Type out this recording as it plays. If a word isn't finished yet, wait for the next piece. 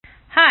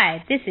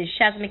Hi, this is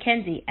Shaz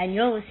McKenzie, and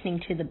you're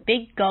listening to the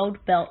Big Gold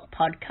Belt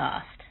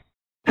Podcast.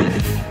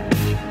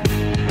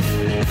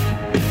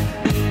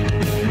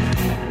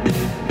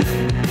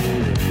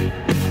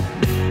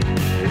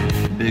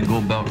 Big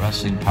Gold Belt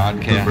Wrestling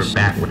Podcast. We're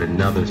back with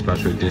another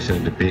special edition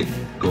of the Big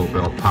Gold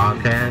Belt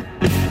Podcast.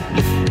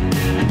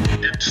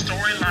 The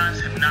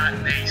storylines have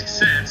not made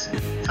sense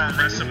from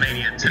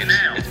WrestleMania to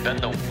now. It's been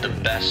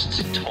the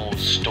best told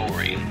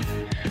story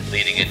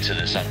leading into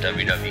this on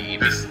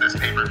WWE. This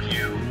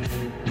pay-per-view,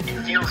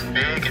 it feels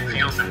big, it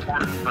feels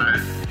important, but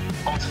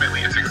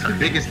ultimately it's The exciting.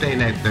 biggest thing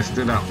that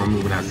stood out for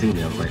me when I seen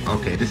it, I was like,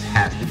 okay, this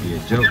has to be a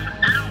joke.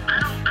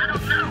 I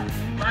don't know.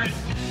 Like,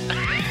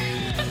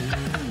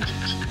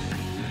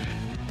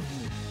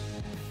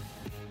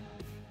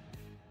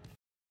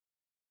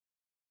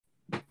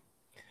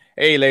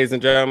 Hey, ladies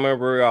and gentlemen,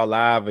 we're all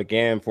live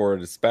again for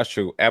the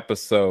special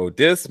episode.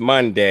 This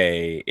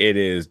Monday, it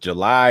is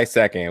July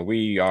 2nd.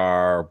 We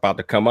are about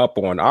to come up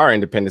on our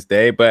Independence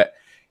Day, but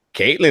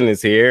Caitlin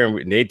is here,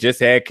 and they just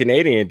had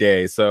Canadian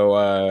Day.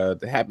 So,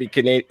 happy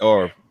Canadian,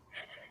 or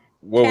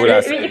what would I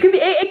say? It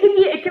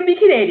can be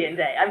Canadian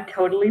Day. I'm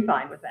totally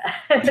fine with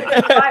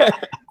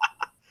that.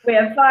 We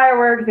have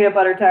fireworks, we have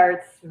butter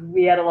tarts,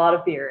 we had a lot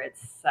of beer. It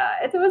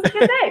was a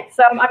good day.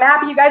 So I'm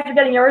happy you guys are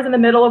getting yours in the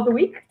middle of the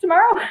week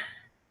tomorrow.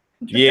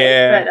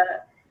 Yeah.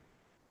 But,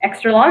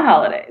 extra long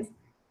holidays.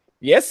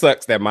 Yeah, it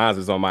sucks that mine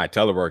is on my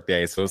telework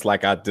day, so it's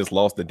like I just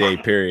lost the day,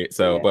 period.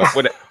 So, but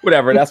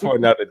whatever, that's for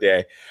another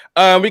day.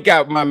 We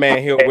got my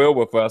man Hill Will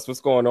with us. What's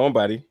going on,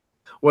 buddy?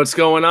 What's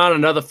going on?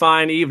 Another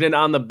fine evening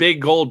on the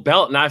Big Gold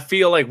Belt, and I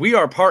feel like we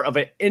are part of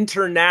an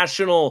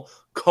international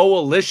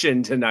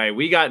coalition tonight.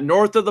 We got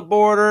north of the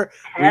border,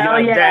 we Hell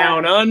got yeah.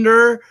 down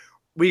under,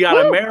 we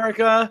got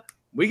America,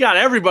 we got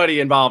everybody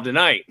involved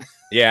tonight.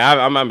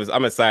 Yeah,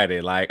 I'm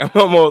excited. Like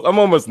I'm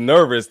almost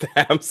nervous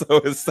that I'm so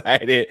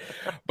excited.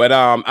 But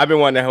I've been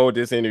wanting to hold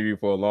this interview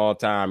for a long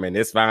time, and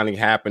it's finally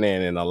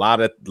happening. And a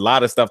lot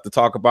of stuff to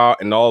talk about,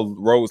 and all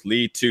roads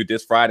lead to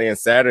this Friday and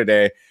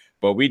Saturday.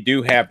 But we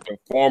do have the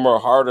former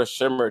Heart of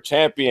Shimmer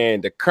champion,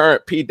 the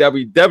current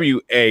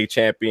PWWA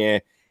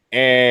champion,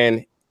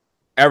 and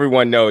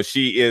everyone knows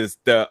she is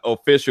the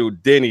official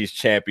Denny's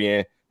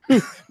champion.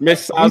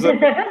 Miss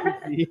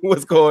Saza,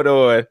 what's going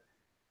on?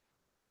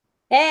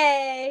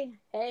 Hey.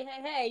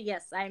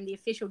 Yes, I am the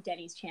official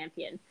Denny's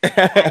champion.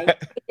 I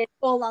defeated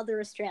all other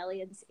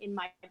Australians in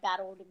my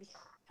battle to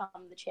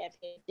become the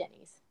champion of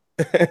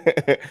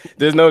Denny's.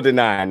 There's no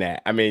denying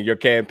that. I mean, your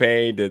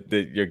campaign,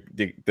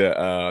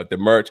 the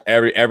merch,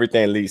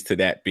 everything leads to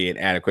that being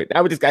adequate.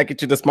 Now we just gotta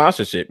get you the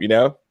sponsorship, you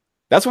know?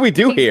 That's what we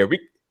do here.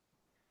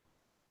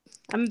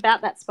 I'm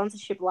about that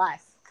sponsorship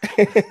life.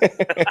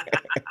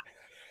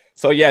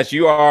 So yes,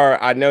 you are.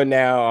 I know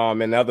now,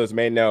 and others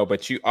may know,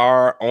 but you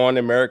are on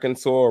American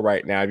soil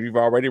right now. You've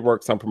already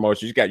worked some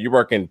promotions. You're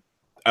working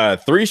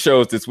 3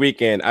 shows this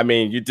weekend. I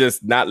mean, you're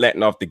just not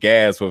letting off the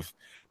gas with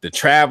the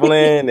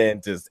traveling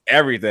and just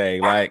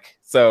everything. Like,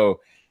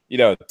 so,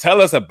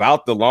 tell us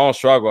about the long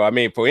struggle. I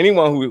mean, for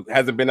anyone who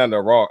hasn't been under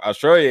a rock,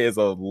 Australia is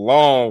a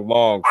long,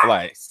 long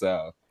flight.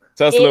 So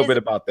tell us a little bit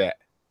about that.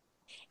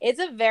 It's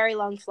a very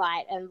long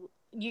flight, and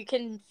you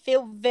can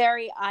feel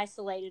very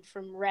isolated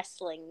from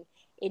wrestling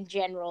in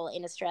general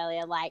in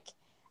Australia. Like,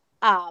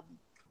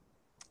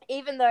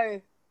 even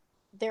though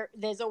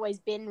there's always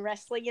been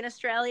wrestling in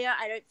Australia,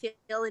 I don't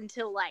feel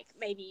until like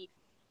maybe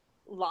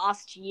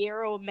last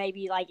year, or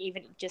maybe like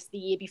even just the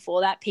year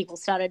before that, people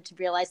started to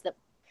realize that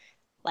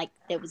like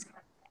there was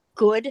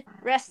good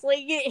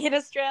wrestling in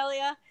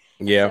Australia.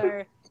 Yeah.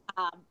 So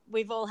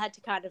we've all had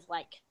to kind of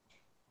like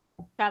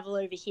travel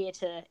over here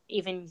to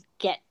even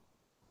get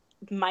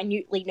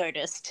minutely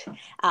noticed,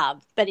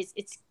 but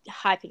it's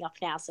hyping up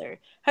now, so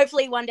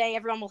hopefully one day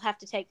everyone will have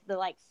to take the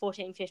like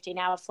 14-15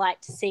 hour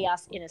flight to see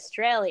us in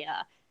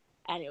Australia,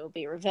 and it will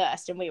be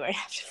reversed and we won't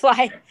have to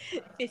fly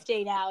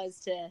 15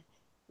 hours to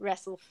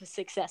wrestle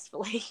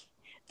successfully.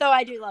 Though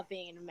I do love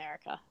being in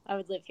America. I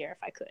would live here if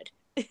I could.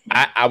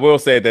 I will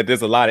say that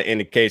there's a lot of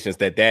indications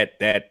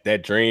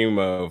that dream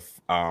of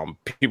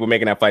people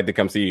making that flight to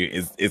come see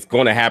you is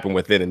going to happen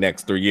within the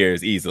next 3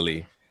 years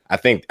easily. I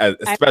think,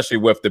 especially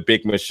with the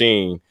big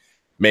machine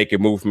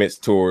making movements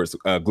towards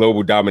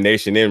global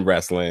domination in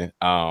wrestling,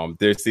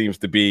 there seems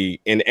to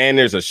be, and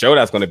there's a show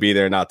that's going to be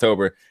there in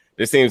October.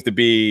 There seems to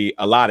be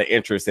a lot of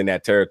interest in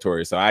that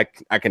territory, so I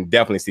can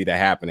definitely see that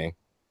happening.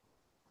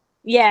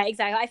 Yeah,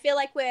 exactly. I feel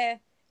like we're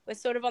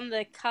sort of on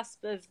the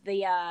cusp of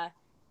the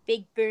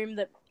big boom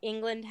that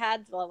England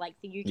had, or like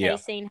the UK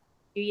scene a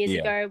few years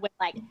ago. We're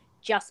like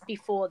just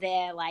before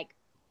their like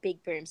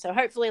big boom. So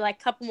hopefully,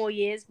 like a couple more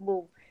years,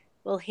 we'll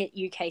hit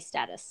UK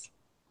status.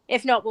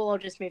 If not, we'll all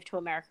just move to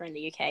America and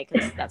the UK,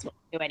 because that's what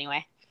we do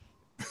anyway.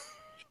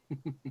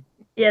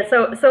 Yeah,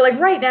 so like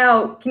right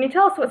now, can you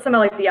tell us what some of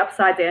like the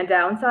upsides and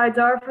downsides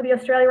are for the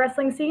Australia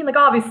wrestling scene? Like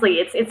obviously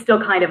it's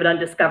still kind of an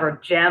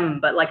undiscovered gem,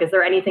 but like is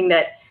there anything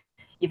that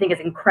you think is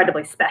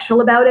incredibly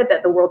special about it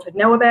that the world should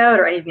know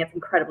about, or anything that's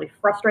incredibly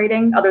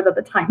frustrating other than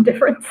the time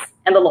difference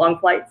and the long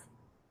flights?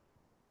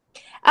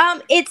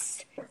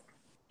 It's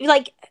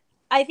like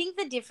I think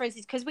the difference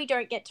is because we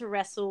don't get to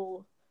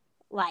wrestle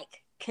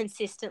like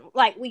consistent.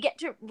 Like we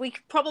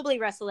probably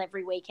wrestle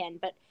every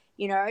weekend, but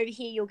you know, over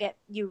here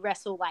you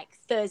wrestle like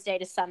Thursday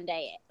to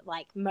Sunday,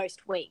 like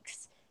most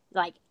weeks,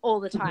 like all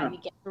the time you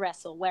get to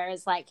wrestle.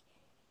 Whereas like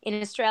in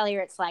Australia,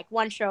 it's like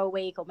one show a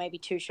week or maybe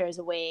 2 shows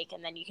a week,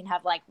 and then you can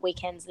have like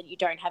weekends that you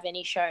don't have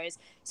any shows.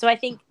 So I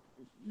think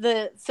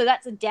so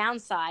that's a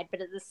downside,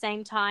 but at the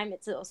same time,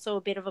 it's also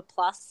a bit of a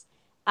plus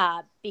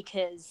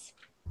because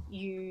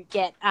you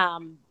get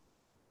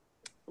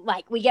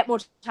like we get more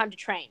time to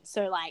train.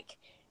 So like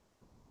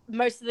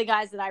most of the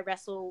guys that I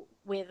wrestle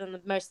with and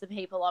most of the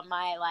people on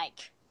my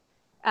like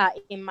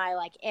in my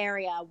like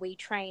area, we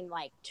train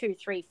like 2,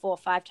 3, 4,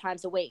 5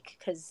 times a week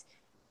because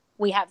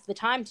we have the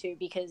time to,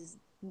 because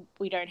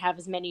we don't have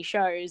as many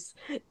shows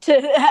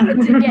to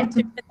get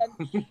to.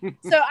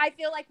 So I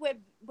feel like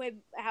we're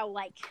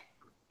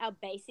our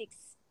basics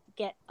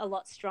get a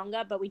lot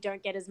stronger, but we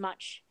don't get as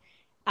much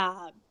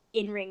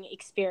in-ring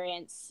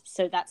experience.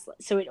 So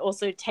it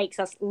also takes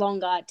us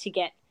longer to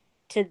get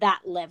to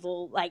that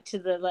level, like to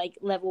the like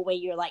level where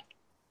you're like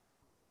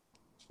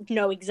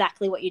know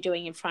exactly what you're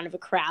doing in front of a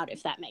crowd,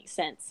 if that makes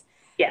sense.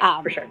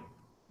 Yeah, for sure.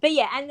 But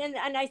yeah,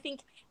 and I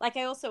think like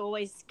I also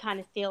always kind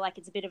of feel like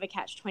it's a bit of a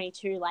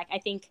catch-22. Like I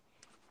think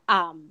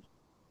a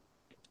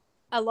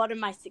lot of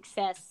my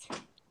success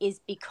is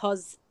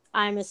because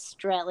I'm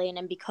Australian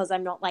and because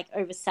I'm not like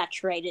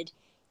oversaturated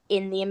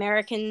in the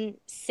American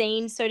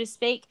scene, so to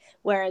speak.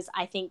 Whereas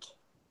I think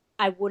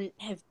I wouldn't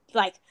have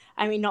like,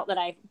 I mean, not that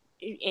I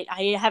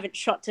haven't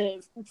shot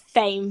to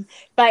fame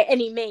by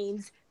any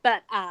means,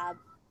 but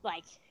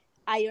like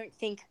I don't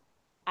think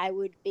I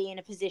would be in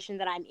a position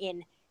that I'm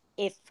in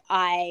if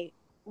I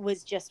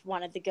was just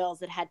one of the girls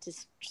that had to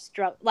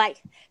struggle.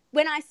 Like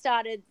when I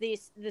started the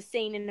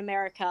scene in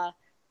America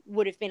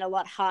would have been a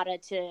lot harder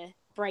to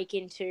break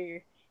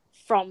into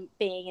from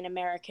being an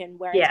American,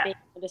 whereas being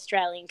an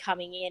Australian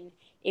coming in,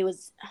 it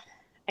was,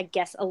 I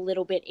guess, a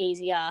little bit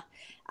easier.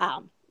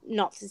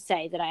 Not to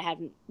say that I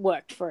hadn't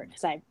worked for it,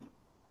 because I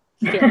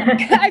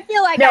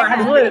feel like no, I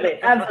absolutely.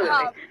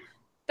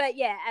 But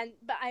yeah,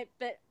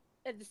 but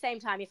at the same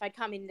time, if I'd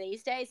come in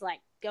these days, like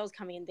girls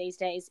coming in these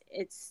days,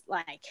 it's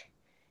like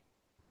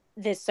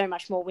there's so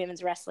much more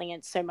women's wrestling and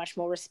it's so much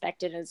more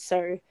respected, and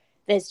so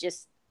there's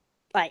just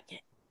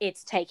like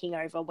it's taking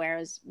over.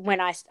 Whereas when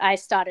I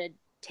started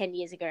 10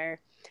 years ago,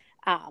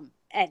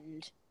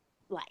 and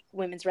like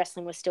women's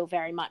wrestling was still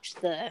very much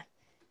the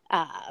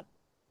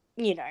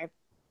the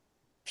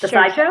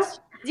sideshow.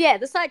 Yeah,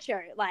 the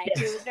sideshow. Like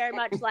it was very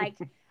much like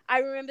I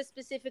remember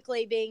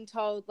specifically being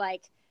told,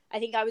 like, I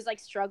think I was like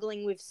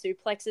struggling with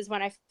suplexes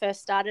when I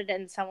first started,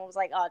 and someone was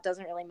like, "Oh, it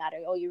doesn't really matter.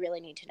 All you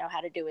really need to know how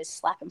to do is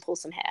slap and pull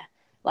some hair."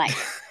 Like,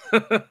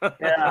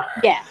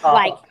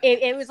 like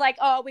it was like,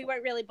 "Oh, we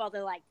won't really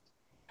bother, like,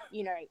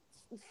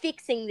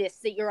 fixing this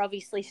that you're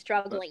obviously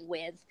struggling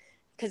with,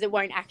 because it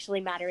won't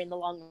actually matter in the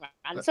long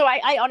run." So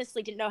I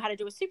honestly didn't know how to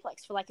do a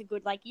suplex for like a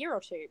good year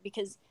or two,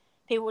 because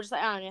people were just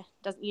like, "Oh, no,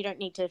 you don't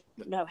need to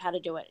know how to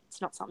do it.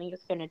 It's not something you're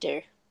going to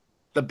do."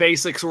 The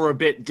basics were a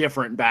bit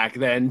different back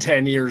then,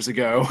 10 years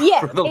ago,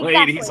 for the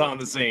ladies on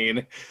the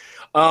scene.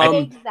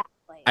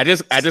 Exactly. I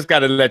just got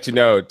to let you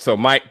know. So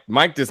Mike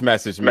just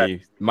messaged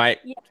me, Mike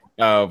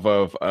of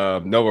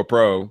Nova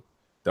Pro,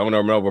 the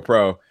owner of Nova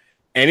Pro,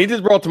 and he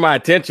just brought to my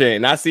attention,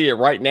 and I see it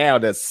right now,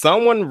 that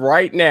someone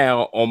right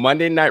now on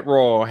Monday Night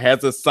Raw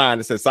has a sign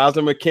that says Sasha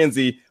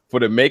McKenzie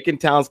for the Macon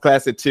Towns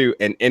Classic 2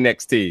 and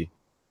NXT.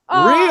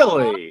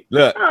 Really?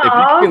 Look, if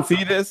you can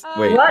see this,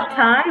 wait. What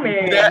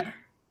timing?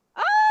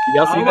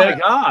 Y'all see that? My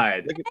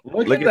God.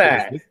 Look at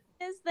that.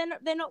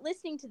 They're not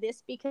listening to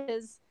this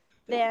because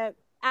they're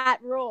at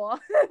Raw.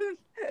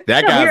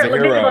 That guy's a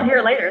hero. They'll hear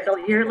it later.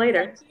 They'll hear it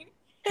later.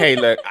 Hey,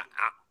 look,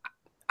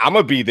 I'm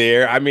gonna be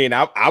there. I mean,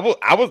 I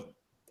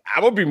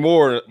would be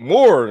more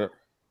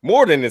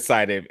than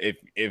excited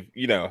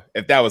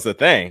if that was a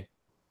thing.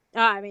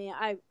 I mean,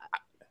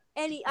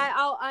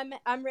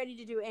 I'm ready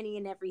to do any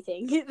and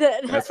everything.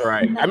 That's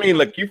right. I mean,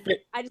 look, you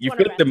fit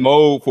the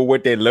mold for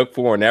what they look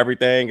for and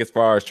everything, as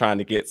far as trying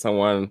to get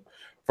someone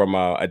from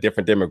a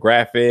different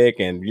demographic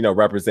and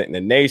representing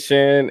the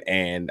nation.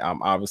 And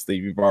obviously,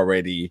 you've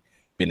already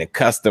been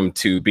accustomed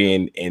to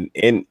being in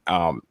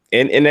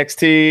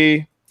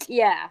NXT.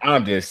 Yeah,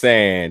 I'm just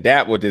saying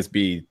that would just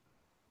be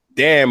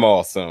damn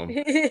awesome.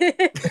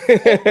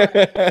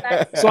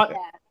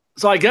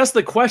 So I guess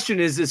the question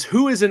is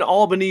who is in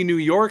Albany, New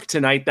York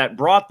tonight that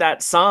brought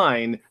that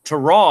sign to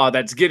Raw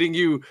that's getting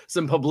you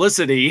some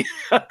publicity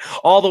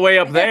all the way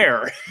up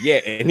there? Yeah,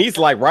 and he's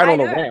like right on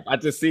the ramp. I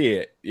just see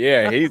it.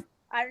 Yeah, he's.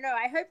 I don't know.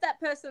 I hope that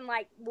person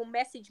will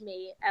message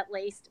me at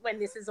least when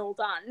this is all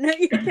done,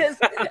 because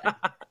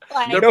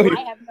I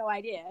have no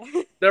idea.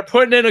 They're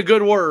putting in a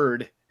good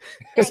word,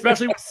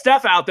 especially with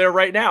Steph out there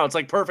right now. It's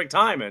like perfect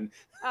timing.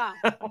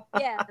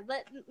 Yeah.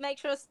 Make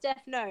sure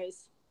Steph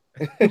knows.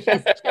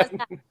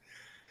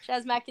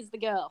 Shazmac is the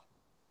girl.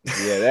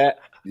 That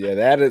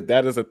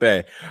is a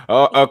thing.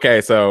 Oh,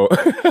 okay. So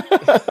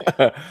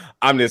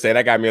I'm just saying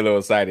that got me a little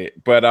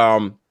excited, but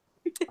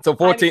So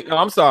 14. No,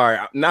 I'm sorry,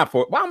 not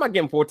for. Why am I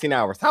getting 14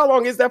 hours? How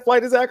long is that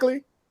flight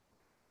exactly?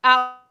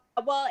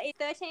 Well, it's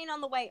 13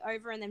 on the way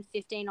over and then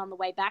 15 on the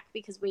way back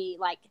because we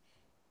like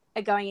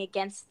are going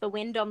against the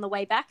wind on the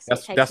way back. So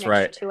it takes that's an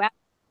right. extra 2 hours.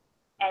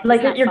 And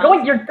like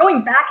you're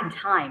going back in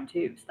time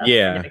too. So that's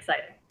kind of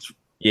exciting.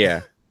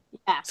 Yeah.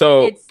 Yeah.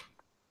 So. It's,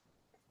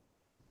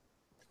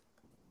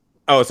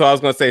 Oh, so I was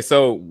gonna say,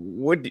 so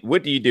what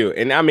do you do?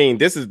 And I mean,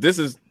 this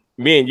is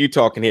me and you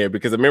talking here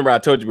because remember I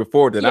told you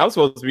before that I was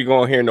supposed to be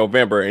going here in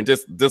November, and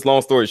just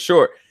long story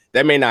short,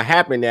 that may not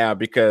happen now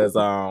because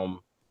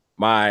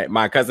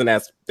my cousin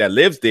that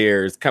lives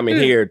there is coming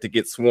here to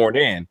get sworn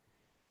in.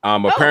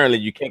 Apparently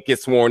you can't get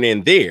sworn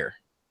in there,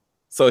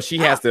 so she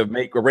has to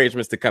make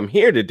arrangements to come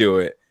here to do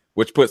it,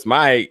 which puts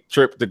my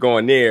trip to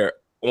going there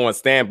on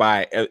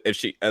standby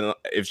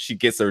if she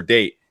gets her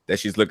date that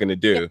she's looking to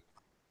do.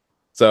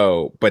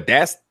 So, but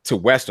that's to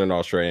Western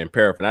Australia and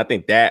Perth, and I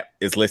think that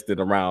is listed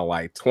around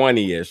like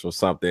 20-ish or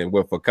something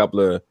with a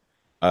couple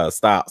of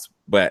stops.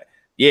 But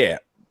yeah,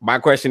 my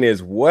question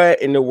is,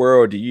 what in the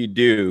world do you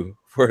do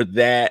for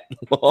that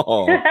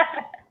long?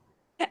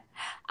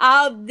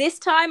 This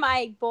time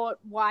I bought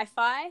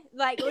Wi-Fi.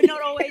 Like we're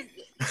not always,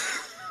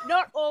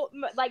 not all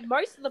like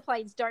most of the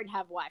planes don't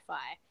have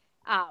Wi-Fi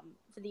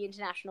for the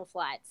international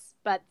flights,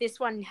 but this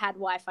one had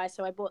Wi-Fi,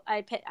 so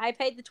I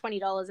paid the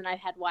 $20 and I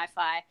had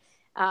Wi-Fi.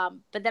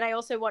 But then I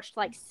also watched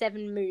like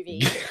 7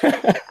 movies,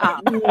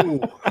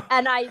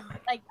 and I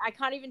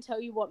can't even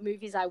tell you what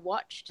movies I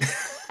watched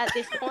at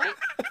this point.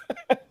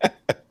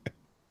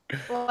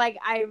 Well, like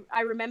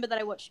I remember that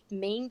I watched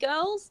Mean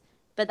Girls,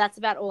 but that's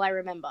about all I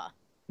remember.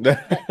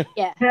 But,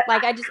 yeah,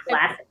 like I was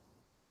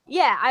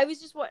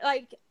just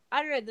like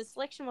I don't know, the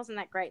selection wasn't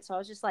that great, so I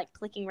was just like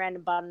clicking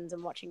random buttons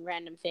and watching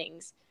random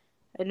things.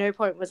 At no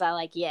point was I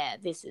like, yeah,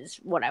 this is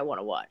what I want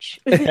to watch.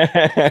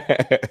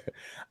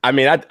 I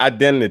mean, I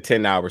done the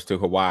 10 hours to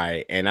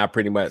Hawaii, and I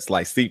pretty much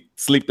like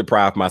sleep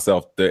deprived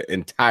myself the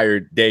entire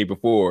day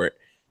before it.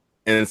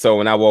 And so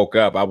when I woke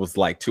up, I was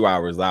like 2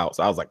 hours out.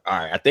 So I was like, all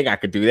right, I think I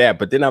could do that.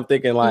 But then I'm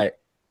thinking like,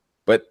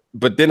 but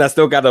then I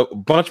still got a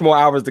bunch more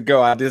hours to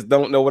go. I just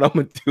don't know what I'm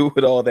gonna do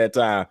with all that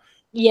time.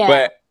 Yeah.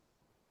 But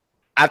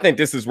I think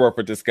this is worth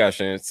a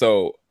discussion.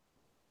 So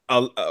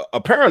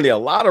apparently a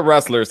lot of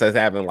wrestlers has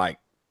having like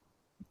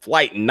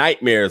flight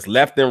nightmares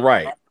left and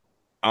right.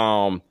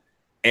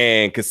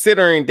 And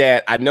considering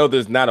that I know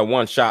there's not a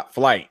one-shot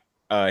flight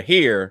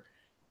here,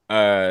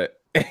 who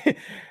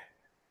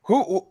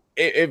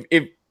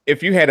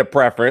if you had a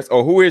preference,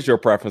 or who is your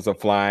preference of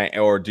flying,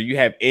 or do you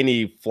have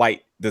any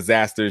flight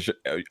disasters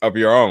of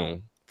your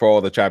own for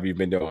all the travel you've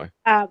been doing?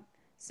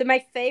 So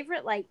my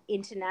favorite like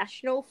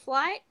international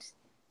flight,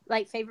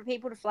 like favorite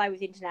people to fly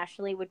with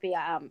internationally would be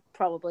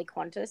probably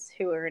Qantas,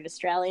 who are an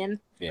Australian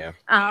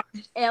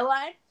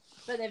airline.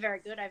 But they're very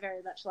good. I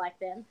very much like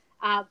them.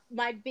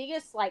 My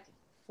biggest like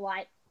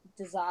flight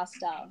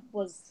disaster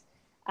was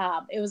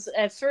it was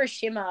for a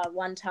shimmer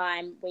one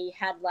time. We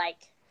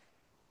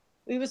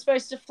were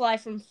supposed to fly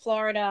from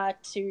Florida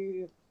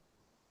to,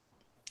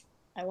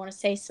 I want to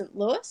say, St.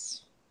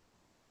 Louis.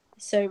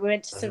 So we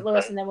went to St.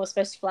 Louis, and then we were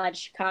supposed to fly to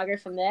Chicago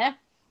from there.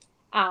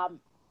 And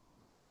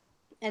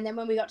then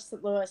when we got to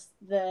St. Louis,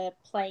 the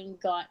plane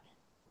got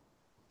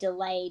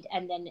delayed,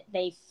 and then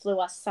they flew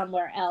us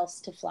somewhere else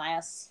to fly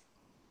us.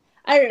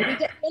 I don't know.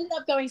 We ended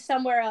up going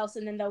somewhere else,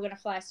 and then they were going to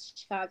fly us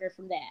to Chicago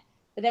from there.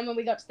 But then when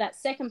we got to that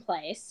second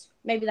place,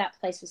 maybe that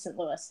place was St.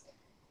 Louis.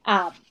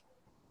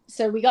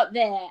 So we got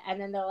there,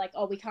 and then they were like,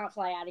 "Oh, we can't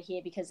fly out of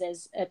here because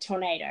there's a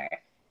tornado."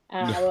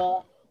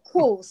 Well,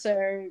 cool.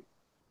 So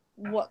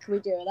what can we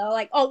do? And they were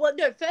like, "Oh, well,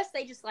 no." First,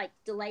 they just like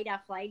delayed our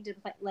plane,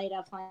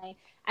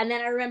 and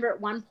then I remember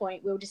at one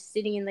point we were just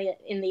sitting in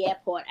the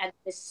airport, and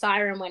this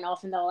siren went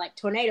off, and they were like,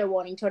 "Tornado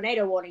warning!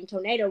 Tornado warning!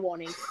 Tornado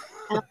warning!"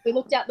 And we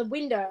looked out the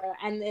window,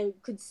 and they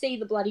could see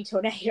the bloody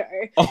tornado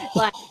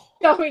like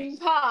going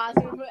past.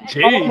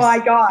 Oh my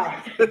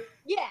god!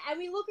 Yeah, and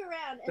we look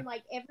around, and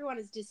like everyone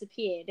has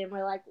disappeared, and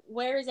we're like,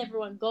 "Where is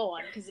everyone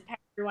gone?" Because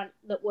apparently everyone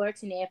that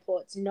works in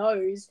airports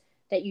knows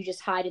that you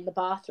just hide in the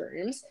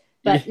bathrooms,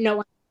 but no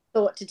one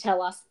thought to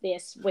tell us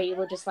this. We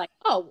were just like,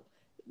 "Oh,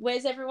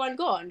 where's everyone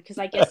gone?" Because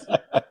I guess you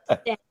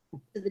stand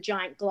to the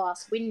giant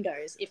glass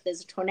windows if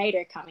there's a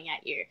tornado coming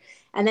at you.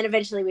 And then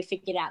eventually we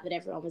figured out that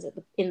everyone was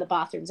in the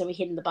bathrooms, and we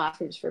hid in the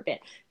bathrooms for a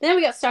bit. But then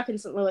we got stuck in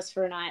St. Louis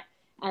for a night,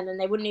 and then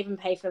they wouldn't even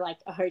pay for like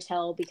a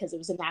hotel because it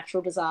was a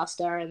natural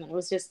disaster, and then it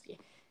was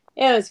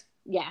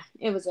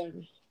a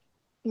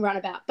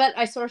runabout. But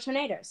I saw a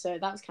tornado, so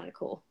that was kind of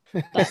cool.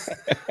 But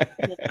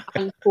in an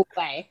uncool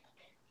way,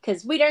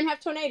 because we don't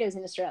have tornadoes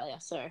in Australia,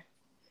 so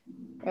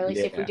or at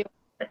least if we do.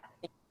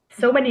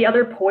 So many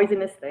other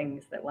poisonous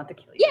things that want to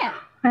kill you. Yeah.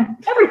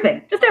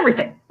 Everything. Just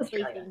everything.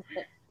 Australia. Things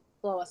that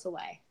blow us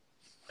away.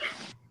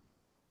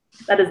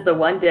 That is the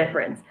one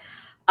difference.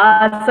 So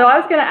I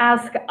was going to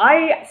ask,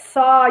 I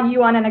saw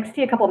you on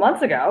NXT a couple of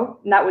months ago,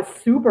 and that was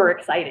super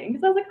exciting.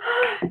 Because I was like,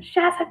 oh,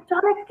 Shaz has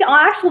done it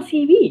on actual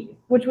TV,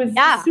 which was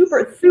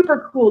super,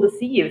 super cool to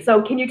see you.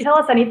 So can you tell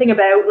us anything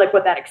about like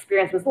what that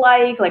experience was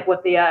like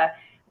what the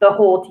the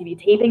whole TV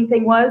taping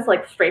thing was,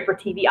 like straight for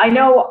TV.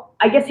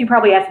 I guess you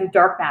probably had some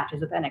dark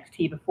matches with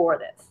NXT before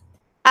this.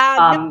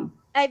 No,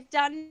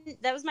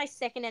 that was my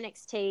second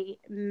NXT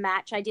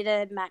match. I did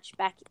a match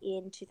back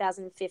in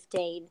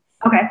 2015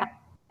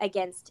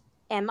 against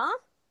Emma.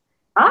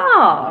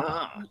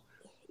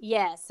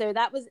 Yeah, so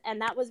that was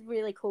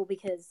really cool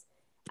because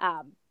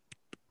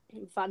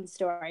fun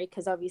story,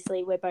 because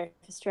obviously we're both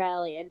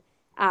Australian.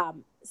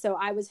 So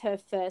I was her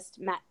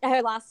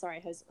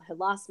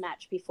last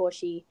match before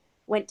she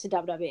went to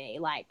WWE.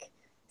 Like,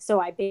 so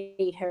I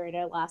beat her in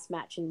her last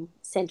match and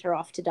sent her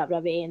off to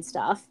WWE and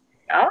stuff.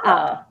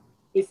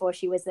 Before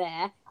she was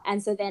there.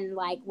 And so then,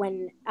 like,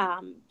 when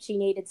she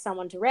needed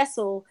someone to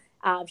wrestle,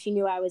 she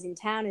knew I was in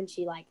town, and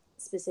she, like,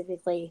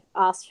 specifically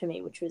asked for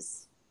me, which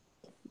was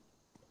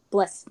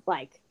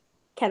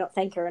cannot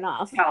thank her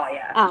enough.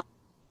 Oh,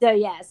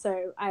 yeah.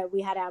 So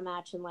we had our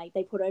match, and, like,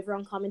 they put over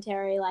on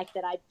commentary, like,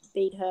 that I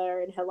beat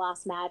her in her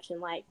last match, and,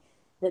 like,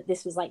 that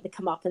this was, like, the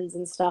comeuppance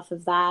and stuff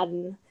of that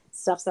and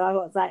stuff. So I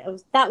was like,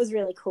 that was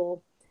really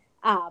cool.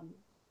 And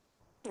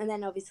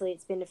then, obviously,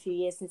 it's been a few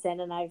years since then,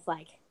 and I've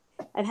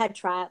had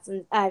tryouts,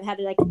 and I've had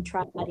like a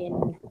tryout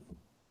in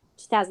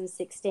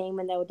 2016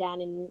 when they were down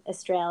in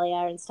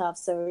Australia and stuff.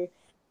 So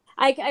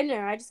I don't know,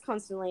 I just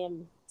constantly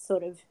am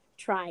sort of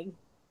trying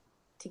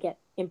to get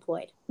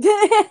employed, but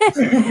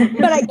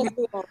I guess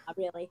we all are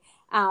really.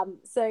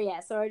 So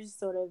I just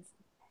sort of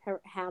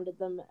hounded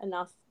them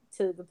enough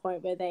to the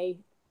point where they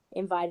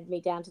invited me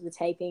down to the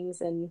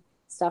tapings and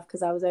stuff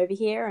because I was over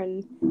here.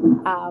 And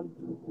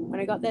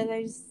when I got there,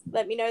 they just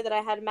let me know that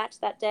I had a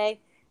match that day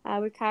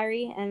with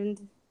Kyrie,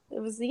 and it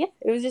was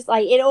just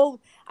like it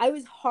all. I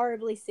was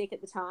horribly sick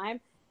at the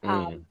time,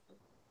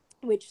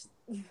 which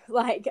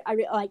like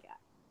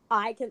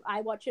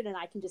I watch it and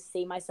I can just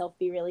see myself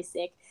be really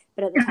sick.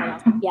 But at the time, I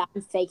was like, yeah,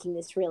 I'm faking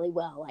this really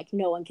well. Like,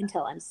 no one can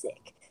tell I'm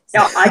sick. So,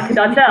 no, I could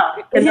not tell.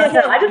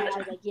 I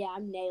was like, yeah,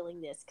 I'm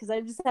nailing this, because I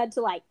just had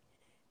to like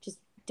just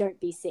don't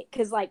be sick,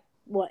 because like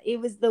it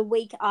was the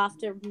week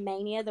after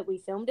Mania that we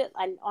filmed it,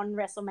 and on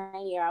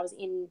WrestleMania I was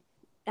in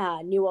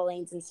New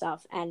Orleans and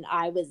stuff, and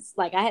I was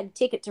like, I had a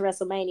ticket to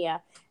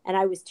WrestleMania and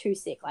I was too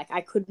sick. Like,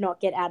 I could not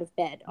get out of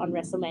bed on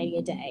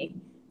WrestleMania day.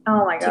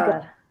 Oh my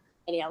god.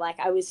 Like,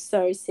 I was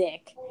so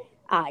sick.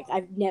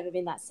 I've never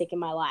been that sick in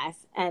my life.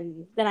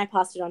 And then I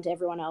passed it on to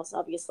everyone else,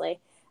 obviously.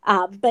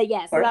 But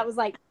yeah, so that was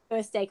like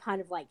first day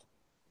kind of like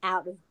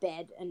out of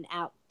bed and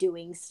out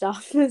doing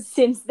stuff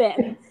since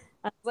then.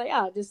 I was like,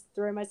 oh, I'll just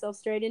throw myself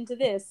straight into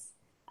this.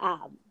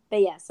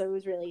 But yeah, so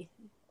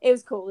it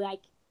was cool.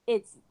 Like,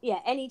 it's, yeah,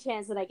 any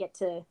chance that I get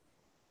to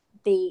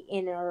be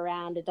in or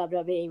around a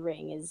WWE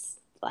ring is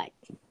like,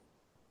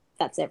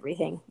 that's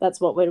everything. That's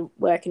what we're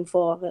working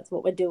for. That's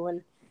what we're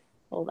doing.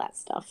 All that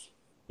stuff.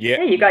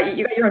 Yeah, you got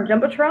your own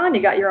Jumbotron,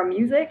 you got your own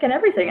music and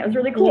everything. It was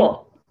really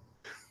cool.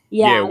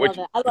 Yeah,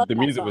 I love the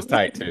music song. was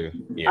tight too.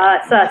 Yeah.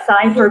 It's a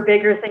sign for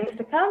bigger things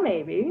to come,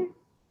 maybe.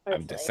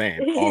 I'm just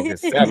saying,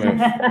 August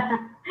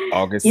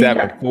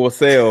 7th, Full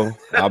Sail.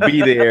 I'll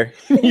be there.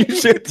 You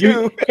should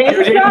too.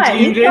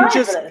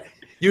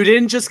 You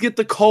didn't just get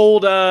the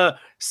cold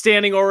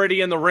standing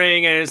already in the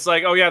ring, and it's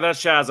like, oh yeah,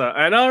 that's Shazza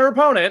and her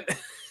opponent.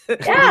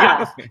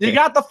 Yeah, you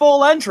got the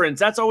full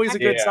entrance. That's always a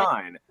good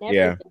sign.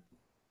 Yeah.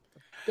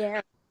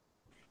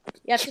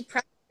 You have to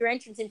practice your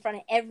entrance in front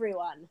of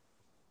everyone.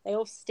 They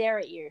all stare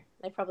at you.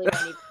 They probably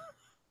don't even.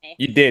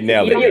 You did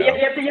nail it.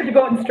 You have to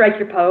go out and strike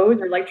your pose,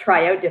 or like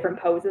try out different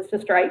poses to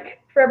strike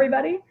for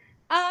everybody.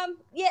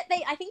 Yeah,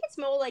 I think it's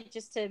more like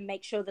just to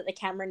make sure that the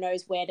camera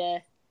knows where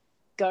to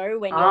go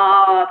when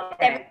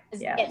everyone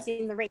gets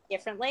in the ring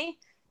differently.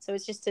 So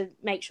it's just to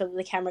make sure that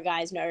the camera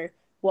guys know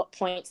what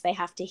points they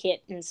have to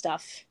hit and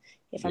stuff.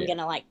 If I'm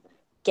gonna like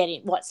get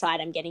in, what side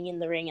I'm getting in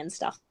the ring and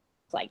stuff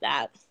like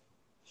that.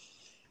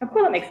 Oh,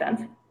 cool, that makes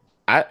sense.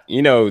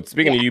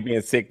 Speaking of you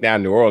being sick down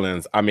in New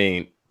Orleans, I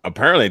mean,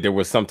 apparently there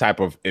was some type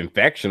of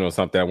infection or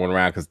something that went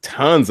around because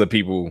tons of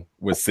people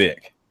were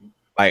sick.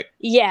 Like,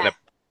 yeah.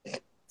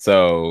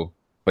 So,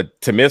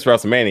 but to miss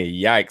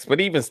WrestleMania, yikes. But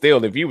even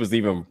still, if you was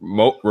even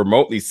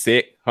remotely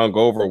sick,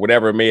 hungover,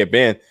 whatever it may have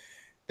been,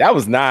 that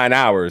was 9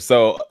 hours.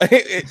 So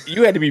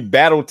you had to be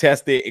battle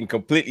tested and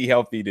completely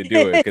healthy to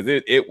do it, because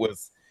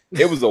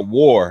it was a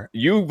war,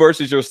 you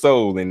versus your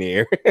soul in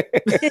there.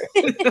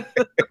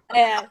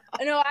 Yeah,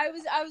 no, I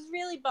was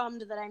really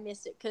bummed that I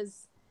missed it,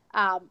 because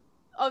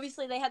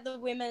obviously they had the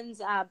women's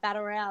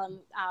battle royale, and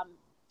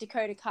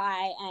Dakota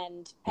Kai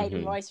and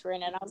Peyton Royce were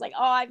in it. And I was like,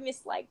 oh, I've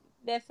missed like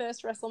their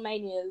first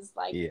WrestleManias.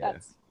 Like,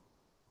 that's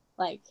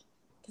like,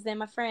 because they're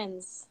my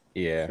friends.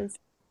 Yeah. Since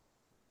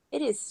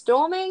it is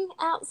storming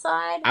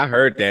outside. I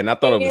heard that, and I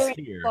thought it was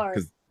here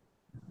because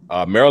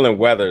Maryland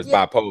weather is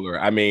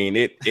bipolar. I mean,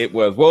 it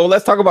was. Well,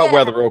 let's talk about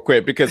weather real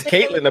quick, because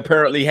Caitlin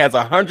apparently has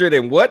 100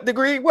 and what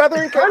degree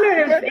weather?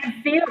 100.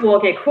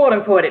 Okay, quote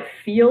unquote. It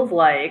feels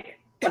like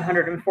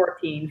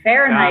 114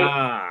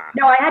 Fahrenheit.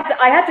 No, I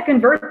had to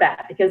convert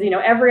that, because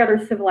every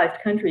other civilized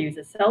country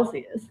uses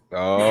Celsius.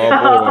 Oh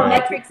boy.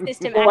 Metric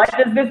system. What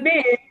does this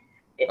mean?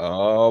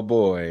 Oh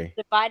boy.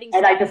 Dividing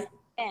and I just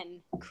 10.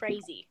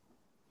 Crazy.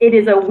 it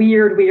is a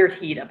weird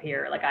heat up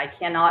here. Like, I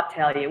cannot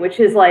tell you, which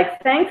is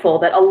like thankful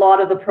that a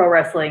lot of the pro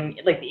wrestling,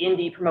 like the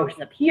indie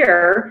promotions up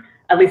here,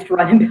 at least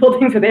run in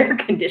buildings with air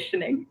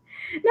conditioning.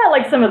 Not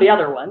like some of the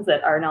other ones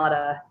that are not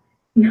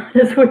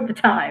as with the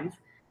times.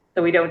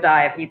 So we don't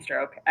die of heat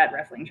stroke at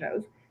wrestling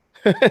shows.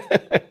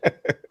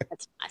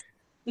 That's nice.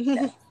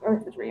 Yes,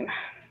 that's the dream.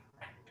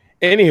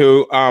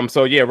 Anywho,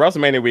 so yeah,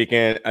 WrestleMania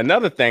weekend.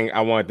 Another thing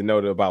I wanted to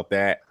note about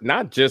that,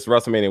 not just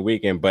WrestleMania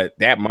weekend, but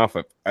that month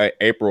of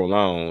April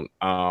alone.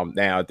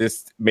 Now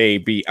this may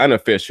be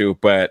unofficial,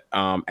 but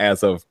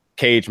as of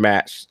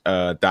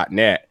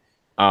CageMatch.net,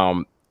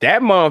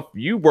 that month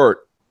you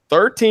worked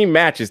 13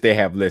 matches they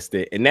have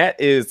listed, and that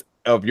is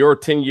of your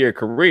 10-year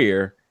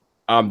career,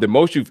 the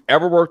most you've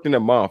ever worked in a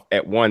month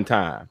at one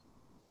time.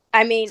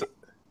 I mean,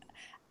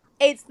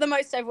 it's the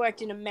most I've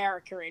worked in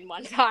America in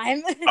one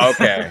time.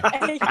 Okay.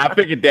 I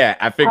figured that.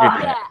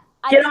 Yeah.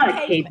 Get on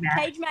I it, think Cage Match.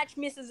 Cage Match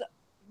misses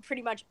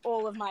pretty much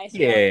all of my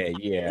Australian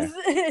matches,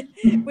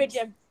 which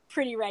are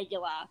pretty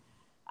regular.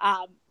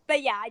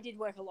 But yeah, I did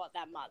work a lot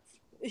that month.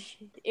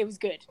 It was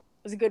good. It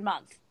was a good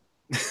month.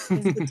 It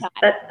was a good time.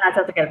 That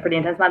sounds like a pretty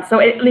intense month. So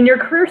in your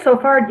career so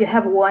far, do you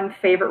have one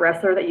favorite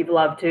wrestler that you've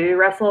loved to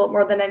wrestle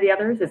more than any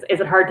others? Is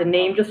it hard to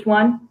name just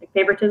one, like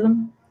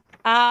favoritism?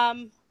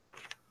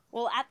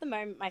 Well, at the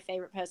moment, my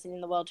favorite person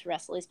in the world to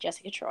wrestle is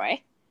Jessica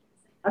Troy.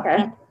 Okay.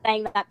 And I'm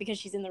saying that because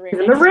she's in the room. She's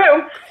in the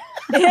room.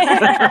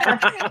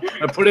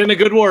 I put in a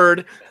good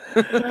word.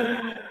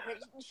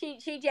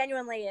 She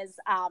genuinely is.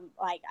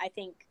 Like, I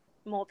think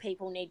more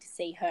people need to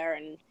see her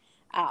and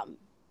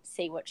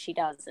see what she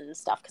does and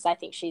stuff, because I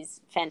think she's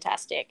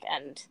fantastic,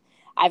 and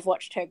I've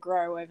watched her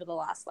grow over the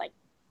last like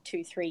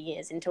 2-3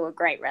 years into a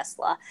great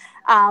wrestler.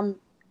 And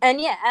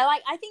yeah,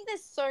 I think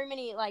there's so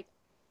many, like,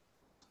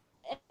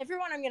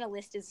 everyone I'm going to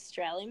list is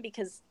Australian,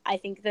 because I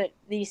think that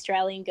the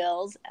Australian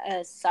girls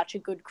are such a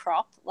good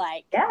crop.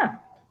 Like, Yeah.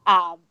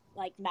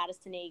 like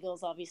Madison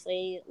Eagles,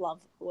 obviously,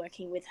 love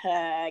working with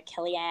her.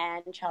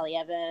 Kellyanne, Charlie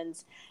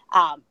Evans.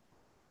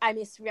 I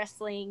miss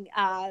wrestling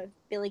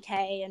Billy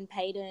Kay and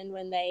Peyton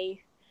when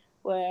they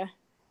were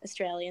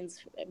Australians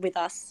with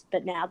us,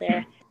 but now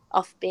they're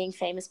off being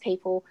famous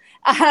people.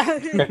 But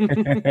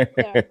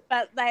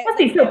I must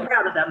be so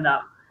proud of them, though.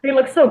 They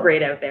look so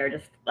great out there.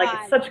 Just like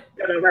it's such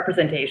good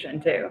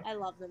representation too. I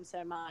love them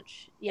so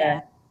much.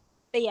 Yeah.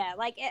 But yeah,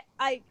 like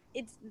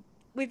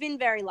we've been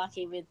very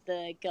lucky with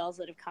the girls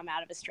that have come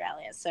out of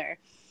Australia. So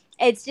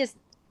it's just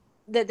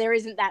that there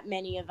isn't that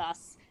many of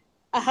us.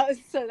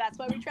 So that's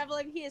why we travel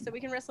over here, so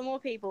we can wrestle more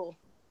people.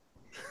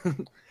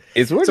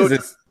 As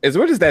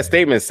weird as that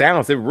statement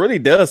sounds, it really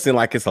does seem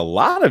like it's a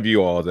lot of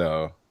you all,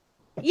 though.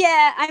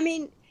 Yeah, I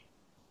mean,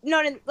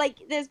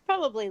 there's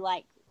probably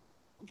like,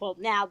 well,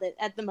 now that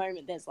at the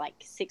moment there's like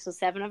 6 or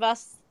 7 of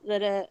us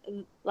that are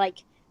like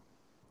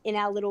in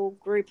our little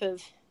group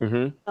of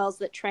girls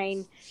that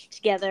train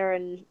together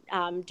and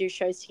do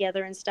shows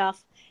together and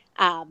stuff.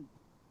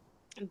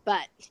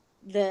 But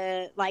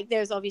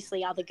there's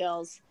obviously other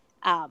girls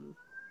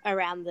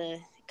around the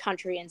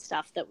country and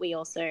stuff that we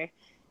also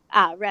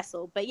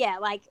wrestle. But yeah,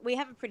 like we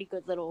have a pretty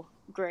good little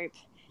group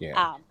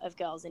of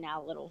girls in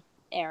our little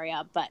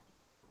area, but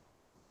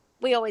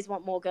we always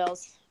want more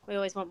girls. We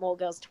always want more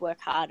girls to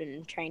work hard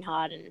and train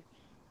hard and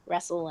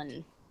wrestle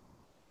and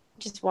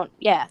just want,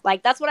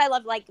 like that's what I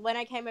love. Like when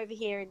I came over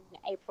here in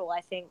April,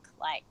 I think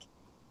like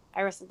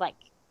I wrestled like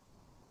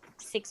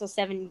 6 or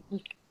 7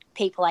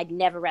 people I'd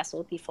never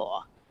wrestled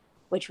before,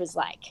 which was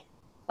like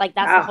that's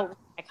the whole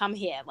reason I come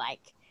here, like,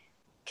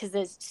 because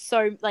there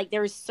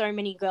is so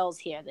many girls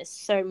here. There's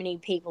so many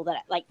people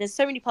that there's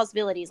so many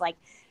possibilities. Like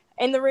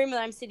in the room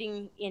that I'm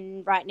sitting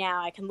in right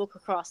now, I can look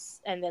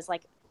across and there's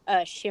like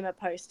a Shimmer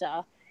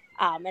poster.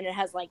 And it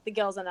has like the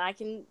girls, and I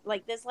can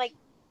like there's like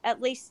at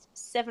least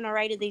 7 or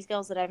 8 of these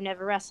girls that I've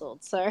never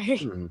wrestled. So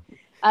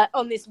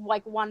on this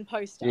like one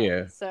poster.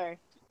 Yeah. So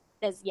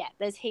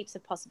there's heaps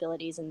of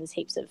possibilities, and there's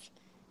heaps of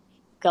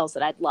girls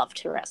that I'd love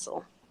to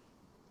wrestle.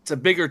 It's a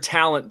bigger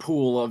talent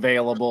pool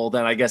available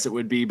than I guess it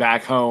would be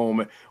back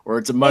home, where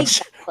it's a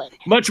much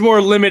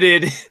more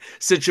limited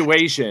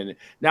situation.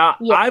 Now,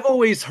 I've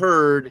always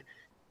heard,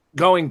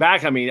 going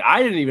back, I mean,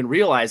 I didn't even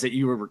realize that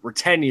you were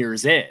 10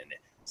 years in.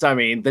 So, I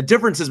mean, the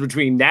differences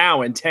between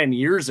now and 10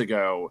 years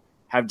ago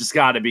have just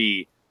got to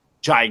be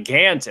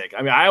gigantic.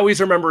 I mean, I always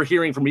remember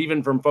hearing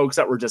from folks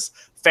that were just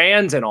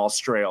fans in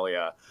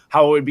Australia,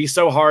 how it would be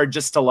so hard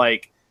just to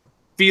like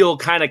feel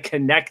kind of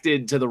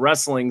connected to the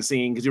wrestling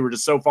scene because you were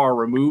just so far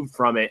removed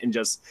from it, and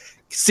just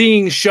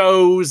seeing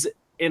shows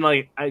in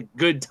like a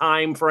good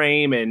time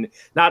frame and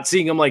not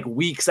seeing them like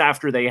weeks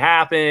after they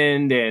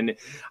happened. And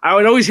I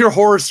would always hear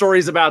horror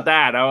stories about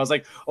that. I was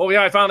like, oh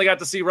yeah, I finally got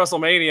to see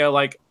WrestleMania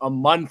like a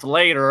month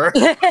later.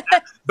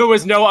 There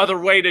was no other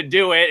way to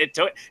do it.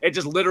 It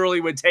just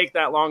literally would take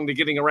that long to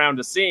getting around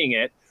to seeing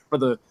it for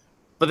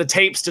the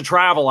tapes to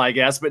travel, I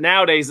guess. But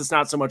nowadays it's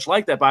not so much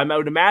like that. But I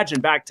would imagine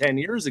back 10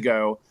 years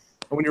ago,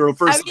 when you were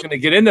first going to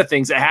get into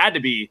things, it had to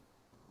be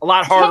a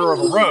lot harder of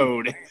a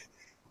road.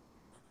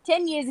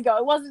 10 years ago,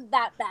 it wasn't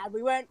that bad.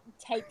 We weren't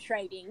tape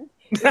trading.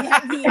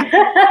 But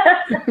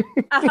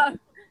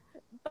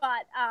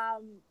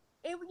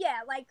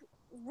like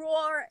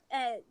Raw.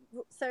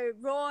 So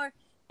Raw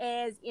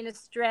airs in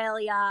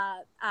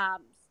Australia.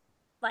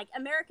 Like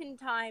American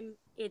time,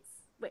 it's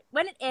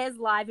when it airs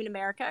live in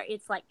America,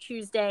 it's like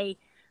Tuesday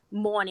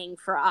morning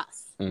for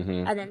us,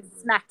 and then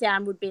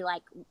SmackDown would be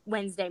like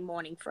Wednesday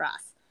morning for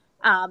us.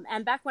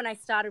 And back when I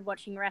started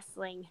watching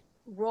wrestling,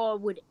 Raw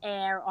would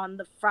air on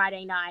the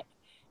Friday night,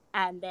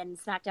 and then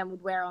SmackDown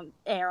would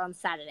air on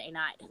Saturday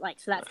night. Like,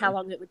 so that's how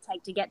long it would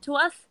take to get to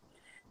us.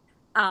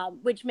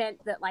 Which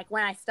meant that, like,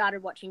 when I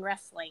started watching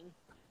wrestling,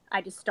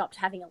 I just stopped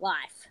having a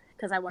life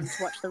because I wanted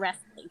to watch the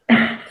wrestling.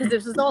 Because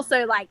this was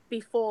also like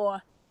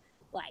before,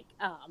 like,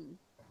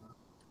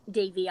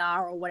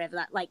 DVR or whatever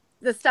that, like,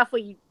 the stuff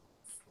where you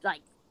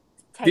like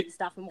take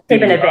stuff and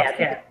keep in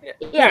advance,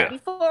 yeah,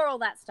 before all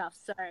that stuff.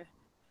 So,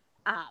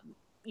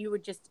 you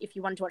would just, if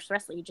you wanted to watch the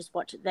wrestling, you just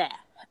watch it there.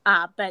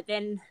 But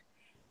then,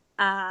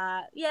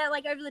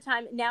 like over the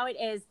time, now it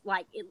airs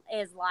live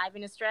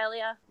in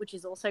Australia, which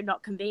is also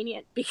not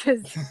convenient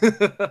because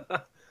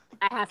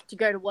I have to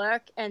go to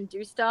work and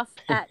do stuff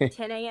at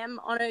 10 a.m.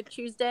 on a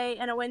Tuesday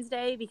and a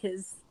Wednesday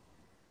because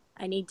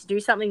I need to do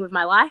something with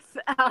my life.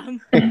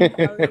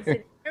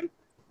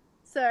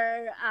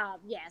 So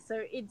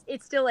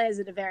it still airs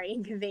at a very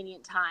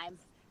inconvenient time,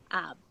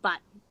 but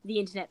the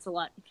internet's a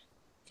lot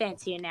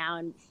fancier now,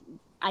 and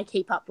I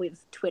keep up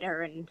with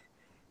Twitter, and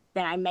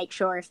then I make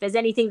sure if there's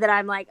anything that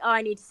I'm like, oh,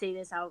 I need to see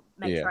this, I'll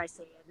make sure I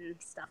see it and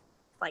stuff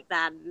like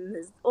that. And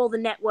there's all the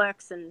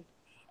networks and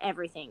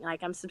everything.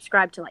 Like, I'm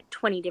subscribed to like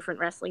 20 different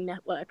wrestling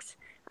networks.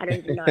 I don't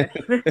even know.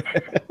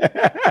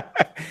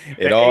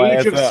 It all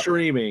adds up.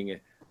 Streaming.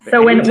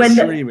 So when the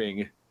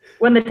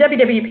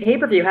WWE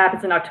pay-per-view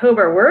happens in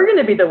October, we're going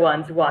to be the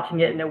ones watching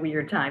it in a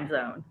weird time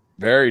zone.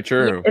 Very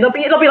true. It'll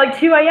be like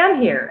 2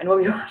 a.m. here, and we'll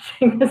be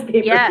watching this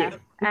pay-per-view. Yeah,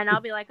 and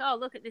I'll be like, oh,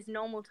 look at this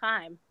normal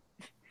time.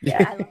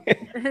 Yeah.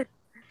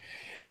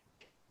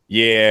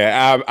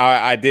 Yeah,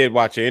 I did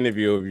watch an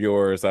interview of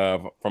yours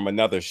from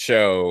another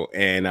show,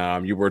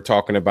 and you were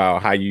talking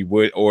about how you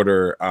would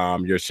order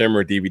your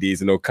Shimmer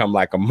DVDs, and it'll come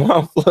like a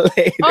month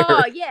later.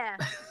 Oh, yeah.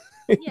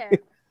 Yeah.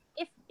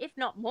 If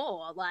not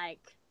more,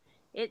 like,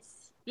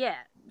 it's the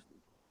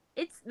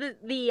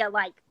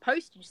like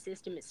postage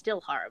system is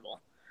still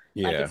horrible.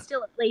 Yeah. Like, it's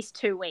still at least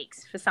 2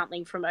 weeks for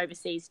something from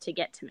overseas to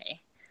get to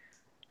me,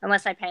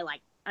 unless I pay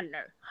like, I don't know,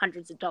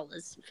 hundreds of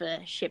dollars for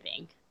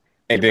shipping.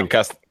 And then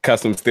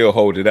custom still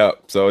hold it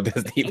up, so it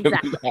doesn't even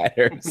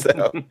matter.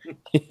 So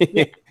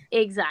yeah,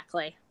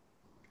 exactly.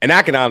 And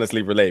I can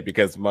honestly relate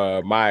because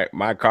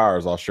my car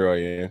is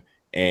Australian,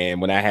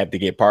 and when I had to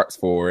get parts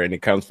for it, and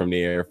it comes from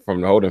the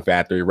Holden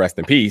factory, rest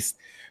in peace.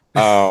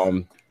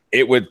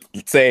 It would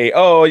say,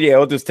 "Oh yeah,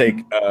 it'll just take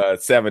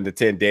 7 to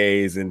 10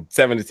 days," and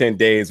 7 to 10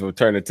 days will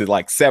turn into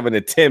like 7 to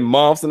 10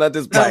 months, and I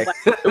just like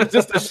it was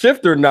just a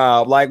shifter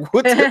knob. Like,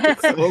 what took it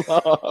so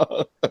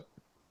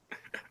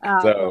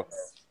long? So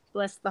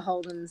bless the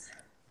Holdens.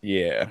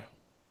 Yeah,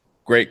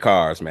 great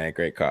cars, man,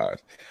 great cars.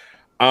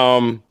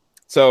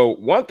 So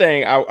one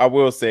thing I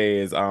will say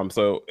is,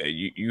 so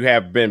you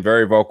have been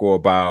very vocal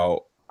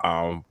about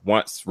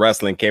once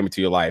wrestling came into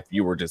your life,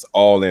 you were just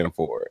all in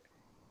for it,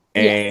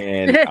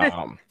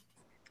 and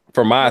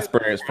from my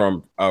experience,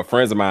 from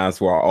friends of mine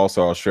who are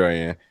also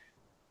Australian,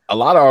 a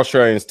lot of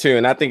Australians too,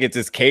 and I think it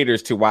just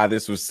caters to why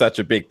this was such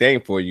a big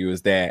thing for you,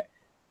 is that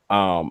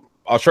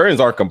Australians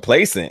aren't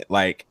complacent.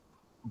 Like,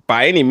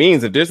 by any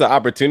means, if there's an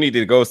opportunity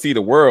to go see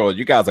the world,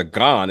 you guys are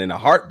gone in a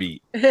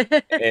heartbeat.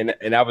 and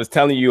I was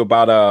telling you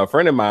about a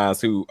friend of mine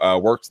who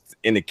works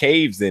in the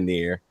caves in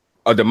there,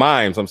 or the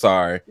mines, I'm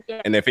sorry.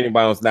 Yeah. And if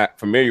anybody's not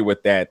familiar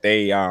with that,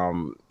 they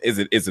is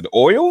it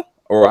oil,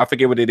 or I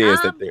forget what it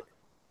is that they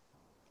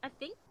I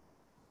think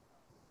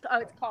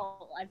it's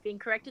coal. I've been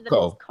corrected that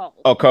coal. It's coal.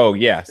 Oh, coal,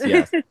 yes.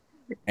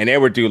 And they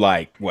would do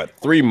like what,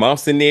 3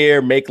 months in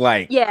there, make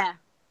like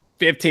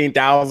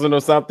 15,000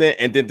 or something,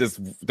 and then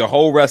the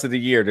whole rest of the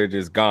year they're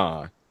just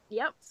gone.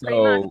 Yep.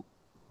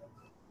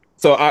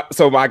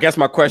 So I guess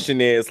my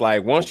question is,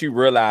 like, once you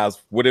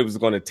realize what it was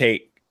going to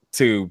take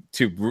to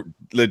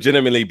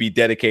legitimately be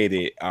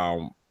dedicated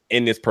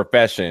in this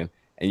profession,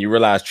 and you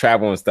realize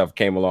travel and stuff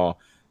came along,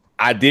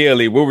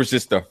 ideally, what was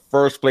just the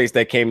first place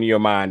that came to your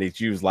mind that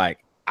you was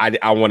like,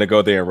 I want to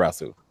go there and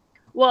wrestle?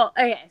 Well,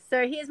 okay,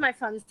 so here's my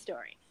fun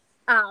story.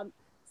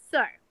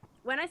 So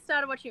when I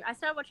started watching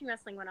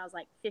wrestling when I was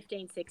like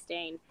 15,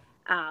 16.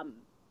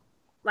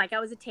 Like, I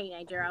was a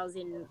teenager. I was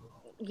in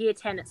year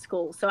 10 at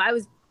school. So I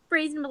was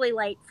reasonably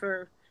late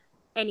for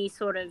any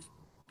sort of,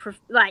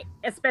 like,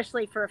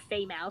 especially for a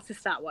female to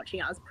start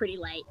watching. I was pretty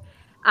late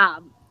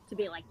to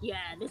be like,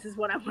 yeah, this is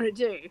what I want to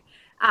do.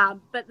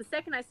 But the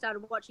second I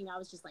started watching, I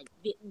was just like,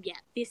 yeah,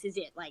 this is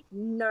it. Like,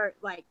 no,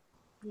 like,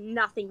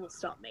 nothing will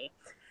stop me.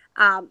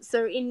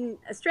 So in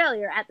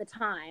Australia at the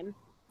time,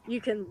 you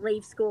can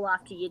leave school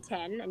after year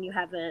 10 and you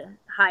have a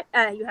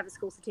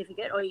school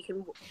certificate, or you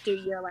can do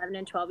year 11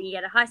 and 12 and you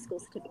get a high school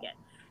certificate.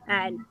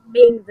 And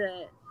being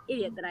the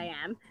idiot that I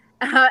am,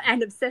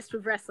 and obsessed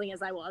with wrestling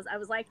as I was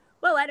like,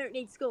 well, I don't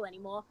need school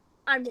anymore.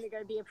 I'm going to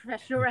go be a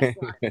professional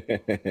wrestler.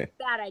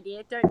 Bad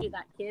idea. Don't do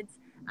that, kids.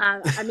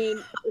 I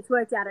mean, it's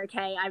worked out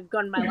okay. I've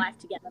gotten my life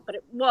together, but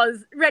it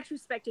was,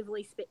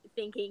 retrospectively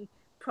thinking,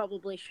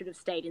 probably should have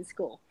stayed in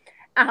school.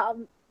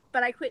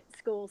 But I quit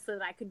school so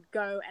that I could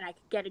go and I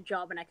could get a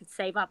job and I could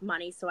save up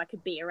money so I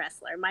could be a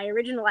wrestler. My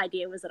original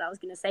idea was that I was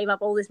going to save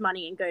up all this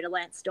money and go to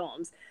Lance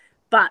Storms.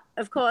 But,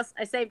 of course,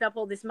 I saved up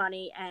all this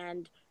money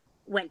and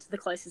went to the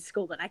closest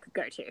school that I could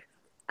go to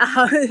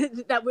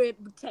that would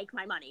take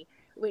my money,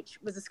 which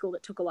was a school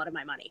that took a lot of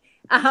my money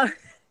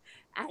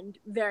and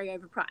very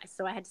overpriced.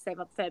 So I had to save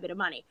up a fair bit of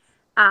money.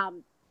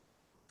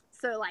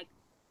 So, like,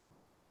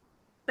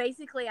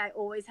 basically I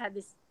always had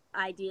this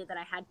idea that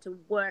I had to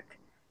work,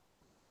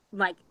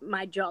 like,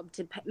 my job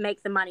to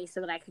make the money so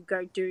that I could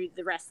go do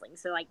the wrestling.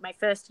 So, like, my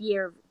first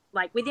year,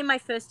 within my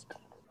first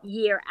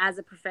year as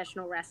a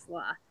professional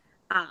wrestler,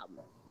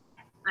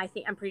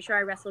 I'm pretty sure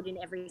I wrestled in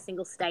every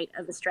single state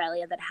of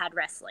Australia that had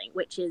wrestling,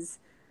 which is,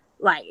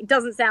 like, it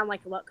doesn't sound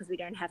like a lot because we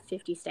don't have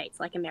 50 states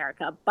like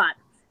America, but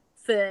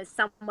for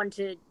someone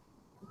to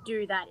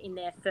do that in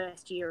their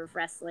first year of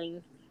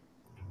wrestling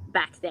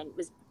back then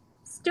was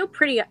still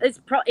pretty,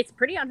 it's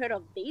pretty unheard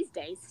of these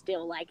days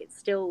still. Like, it's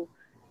still,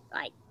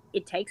 like,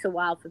 it takes a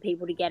while for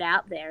people to get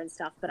out there and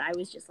stuff, but I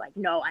was just like,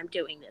 no, I'm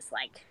doing this.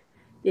 Like,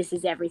 this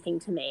is everything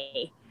to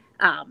me.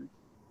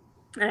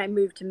 And I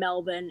moved to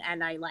Melbourne,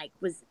 and I, like,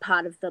 was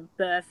part of the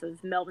birth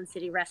of Melbourne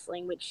City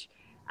Wrestling, which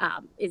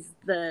is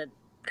the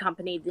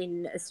company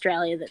in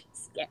Australia that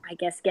I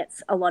guess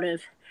gets a lot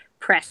of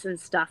press and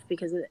stuff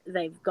because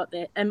they've got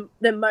the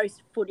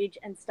most footage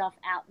and stuff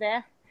out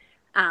there.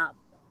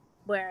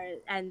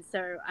 And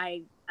so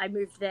I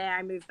moved there,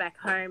 I moved back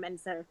home, and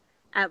so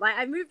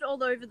I moved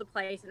all over the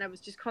place, and I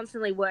was just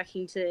constantly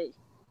working to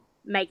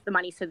make the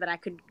money so that I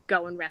could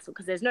go and wrestle,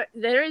 because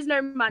there is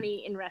no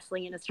money in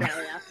wrestling in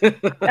Australia.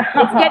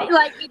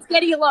 It's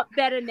getting a lot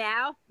better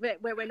now where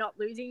we're not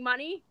losing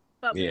money,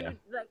 but yeah.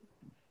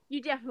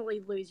 You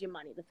definitely lose your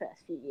money the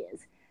first few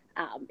years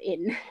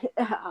in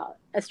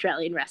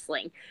Australian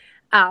wrestling.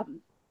 And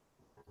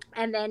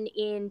then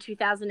in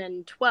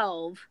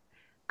 2012,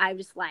 I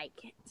was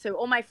like, so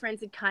all my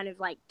friends had kind of,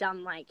 like,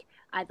 done, like,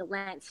 either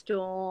Lance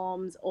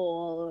Storms,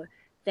 or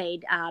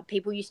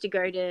people used to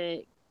go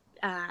to,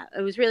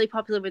 it was really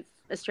popular with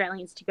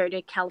Australians to go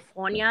to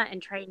California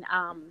and train.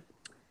 I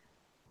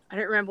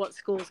don't remember what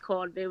school it's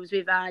called, but it was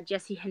with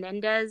Jesse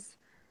Hernandez.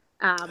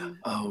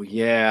 Oh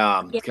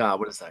yeah. God,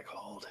 what is that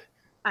called?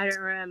 I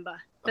don't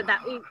remember, but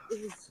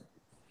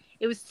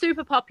it was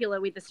super popular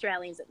with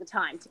Australians at the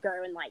time to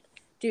go and, like,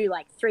 do,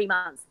 like, 3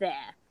 months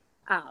there.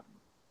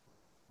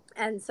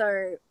 And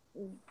so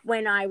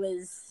when I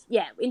was,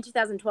 in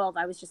 2012,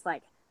 I was just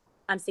like,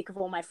 I'm sick of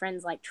all my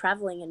friends, like,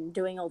 traveling and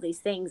doing all these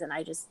things, and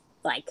I just,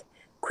 like,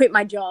 quit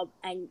my job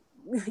and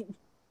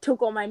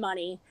took all my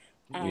money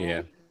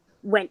and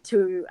went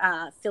to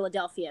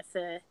Philadelphia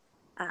for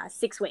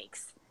 6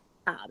 weeks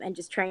and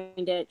just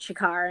trained at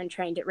Chikara and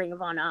trained at Ring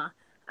of Honor,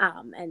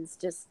 and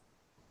just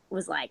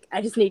was like,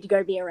 I just need to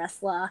go be a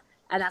wrestler.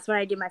 And that's when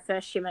I did my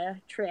first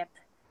Shimmer trip,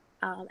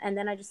 and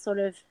then I just sort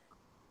of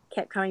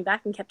kept coming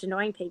back and kept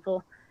annoying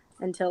people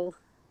until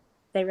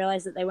they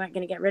realized that they weren't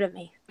going to get rid of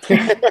me.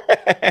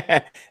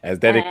 As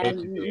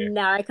dedication. And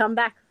now I come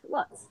back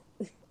lots.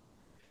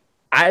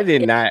 I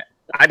did not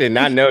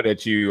know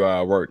that you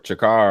worked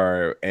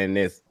Chikara, and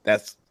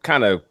that's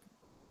kind of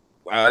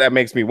that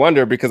makes me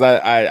wonder, because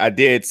I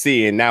did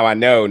see, and now I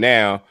know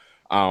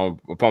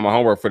upon my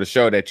homework for the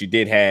show, that you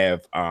did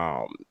have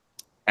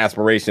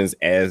aspirations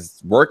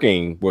as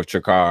working with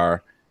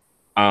Chikara,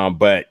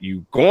 but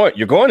you're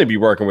going to be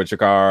working with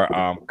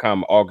Chikara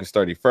come August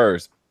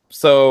 31st.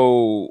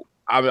 So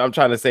I'm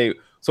trying to say,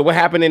 so what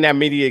happened in that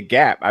immediate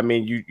gap? I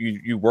mean,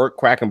 you worked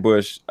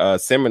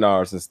Quackenbush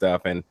seminars and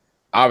stuff, and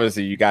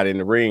obviously you got in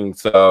the ring.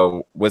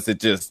 So was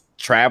it just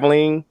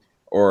traveling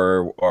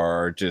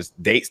or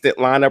just dates that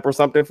line up or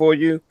something for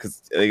you?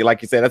 Because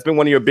like you said, that's been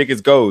one of your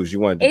biggest goals you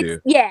wanted to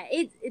do. Yeah,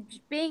 it's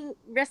being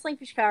wrestling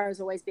for Chikara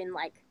has always been,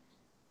 like,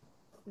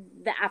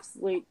 the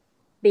absolute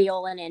be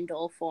all and end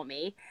all for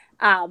me.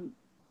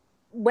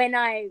 When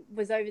I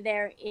was over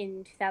there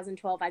in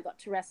 2012, I got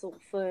to wrestle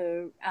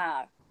for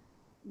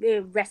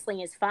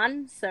Wrestling is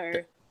Fun. So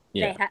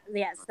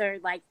so,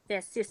 like,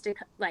 their sister,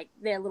 like,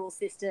 their little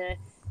sister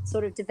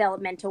sort of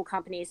developmental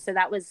companies. So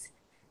that was,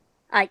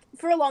 like,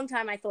 for a long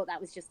time, I thought that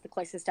was just the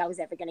closest I was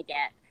ever going to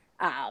get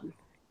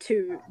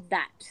to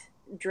that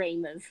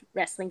dream of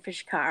wrestling for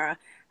Chikara.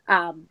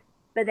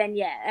 But then,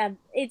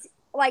 it's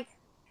like,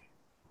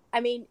 I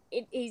mean,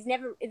 there's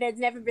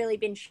never really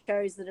been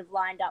shows that have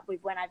lined up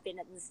with when I've been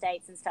in the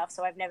States and stuff.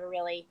 So I've never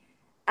really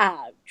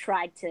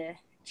tried to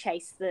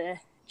chase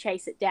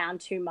it down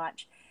too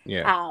much.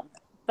 Yeah.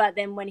 But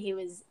then when he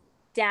was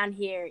down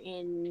here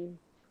in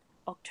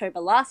October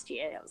last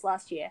year,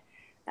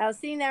 I was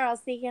sitting there, I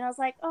was thinking, I was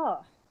like,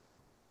 oh,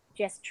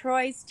 Jess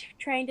Troy's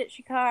trained at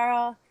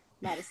Chikara,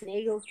 Madison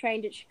Eagles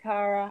trained at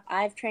Chikara,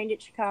 I've trained at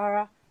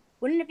Chikara.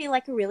 Wouldn't it be,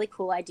 like, a really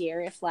cool idea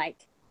if,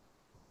 like,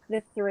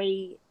 the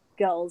three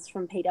girls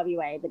from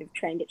PWA that have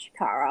trained at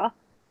Chikara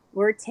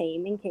were a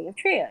team in King of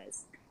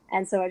Trios.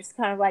 And so I just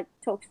kind of like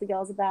talked to the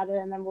girls about it,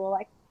 and then we were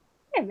like,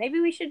 yeah, maybe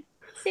we should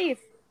see if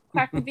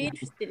Quack would be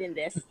interested in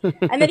this.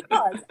 And then he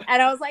was.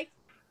 And I was like,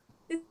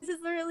 this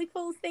is the really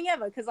coolest thing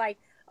ever. Because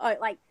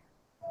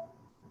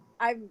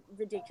I'm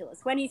ridiculous.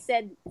 When he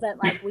said that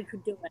like we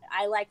could do it,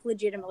 I like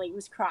legitimately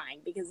was crying,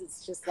 because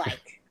it's just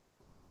like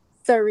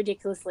so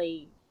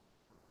ridiculously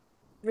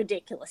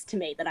ridiculous to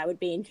me that I would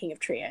be in King of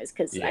Trios,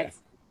 because I've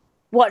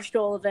watched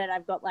all of it.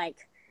 I've got like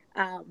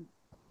I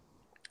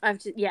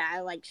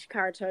like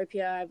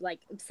Shikaratopia. I'm like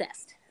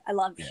obsessed. I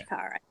love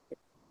Chikara.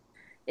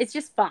 It's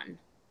just fun.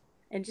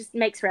 It just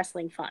makes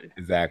wrestling fun.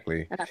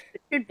 Exactly. And that's what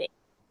it should be.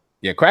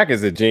 Yeah, Quack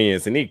is a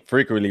genius, and he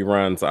frequently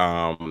runs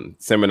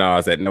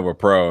seminars at Nova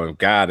Pro. And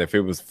God, if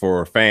it was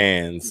for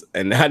fans,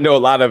 and I know a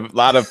lot of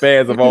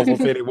fans have also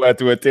said they wanted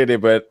to attend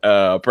it, but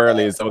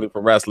apparently it's only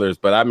for wrestlers.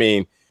 But I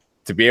mean,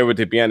 to be able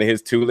to be under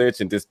his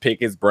tutelage and just pick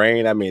his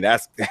brain, I mean,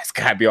 that's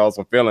gotta be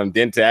awesome feeling.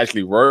 Then to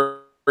actually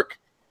work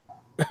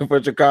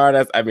for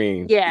Chikara,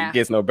 it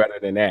gets no better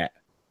than that.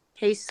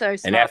 He's so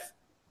smart. And that's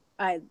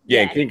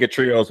King of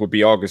Trios will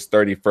be August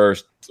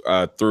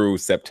 31st through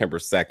September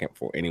 2nd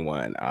for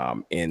anyone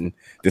in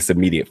this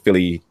immediate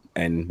Philly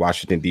and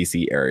Washington,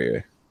 D.C.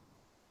 area.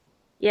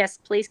 Yes,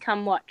 please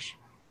come watch.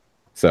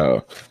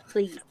 So,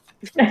 please.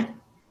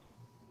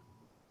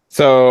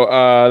 So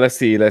let's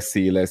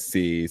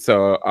see.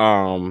 So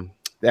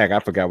I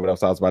forgot what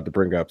else I was about to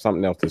bring up.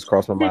 Something else just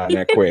crossed my mind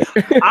that quick.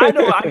 I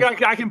know.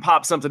 I can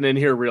pop something in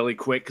here really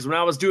quick, because when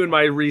I was doing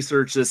my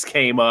research, this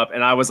came up,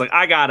 and I was like,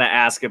 I gotta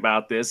ask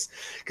about this,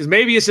 because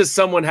maybe it's just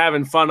someone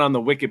having fun on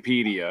the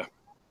Wikipedia.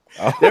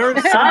 Oh no!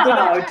 Exactly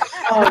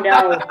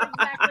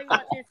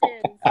what this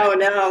is. Oh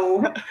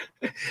no!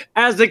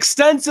 As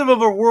extensive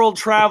of a world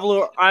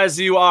traveler as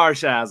you are,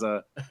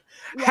 Shazza,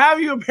 have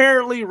you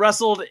apparently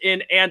wrestled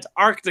in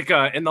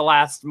Antarctica in the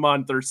last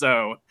month or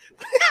so?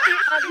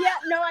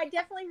 I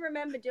definitely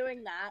remember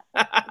doing that.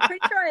 I'm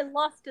pretty sure I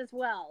lost as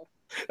well.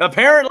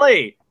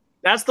 Apparently,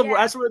 that's what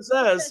it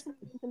says.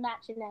 The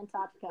match in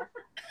Antarctica.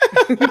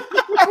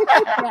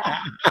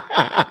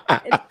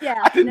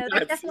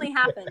 That definitely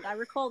happened. I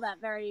recall that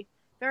very,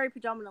 very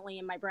predominantly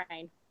in my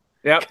brain.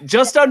 Yep,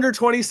 just under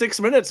 26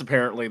 minutes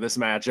apparently. This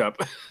matchup.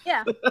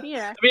 Yeah. I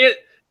mean,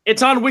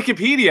 it's on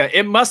Wikipedia.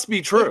 It must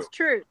be true. It's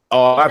true.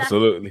 Oh,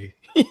 absolutely.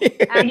 When does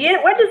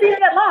the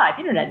internet lie? The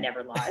internet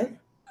never lies.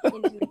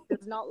 Internet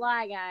does not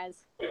lie,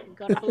 guys. You've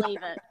got to believe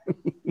it.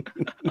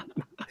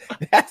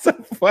 That's a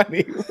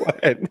funny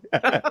one.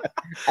 I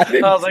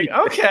was like,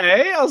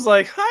 okay. I was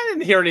like, I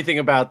didn't hear anything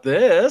about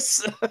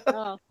this.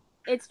 Oh,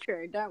 it's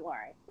true. Don't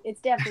worry. It's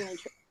definitely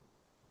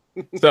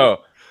true. So,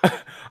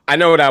 I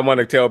know what I want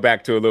to tell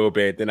back to a little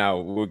bit. Then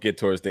we'll get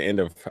towards the end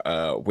of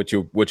what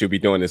you'll be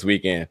doing this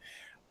weekend.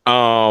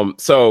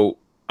 So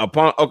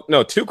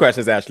two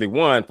questions actually.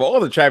 One, for all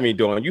the traveling you're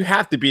doing, you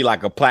have to be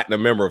like a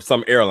platinum member of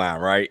some airline,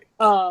 right?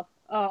 Oh,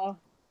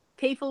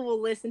 people will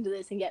listen to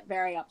this and get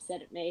very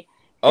upset at me,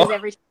 because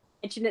every time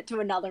I mention it to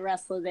another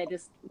wrestler, they're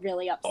just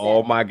really upset.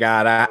 Oh my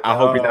God, I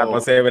hope you're not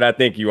gonna say what I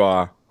think you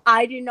are.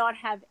 I do not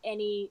have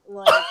any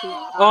loyalty.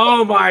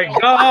 Oh my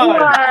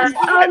God!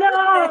 Oh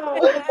no!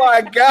 Oh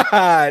my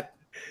God!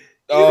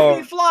 You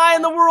can fly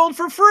in the world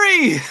for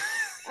free.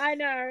 I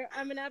know.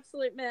 I'm an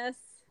absolute mess.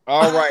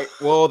 All right.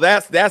 Well,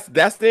 that's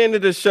the end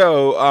of the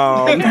show.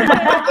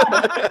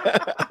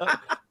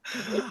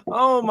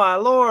 Oh my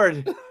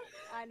Lord.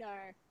 I know.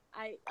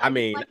 I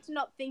mean, like to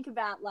not think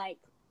about like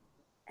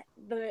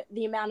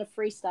the amount of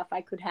free stuff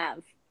I could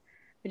have.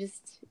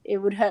 It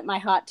would hurt my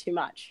heart too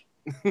much.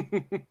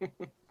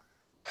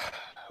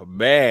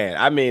 Man,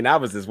 I mean, I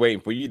was just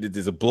waiting for you to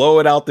just blow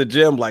it out the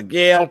gym. Like,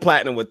 yeah, I'm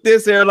platinum with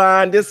this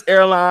airline.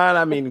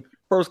 I mean,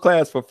 first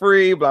class for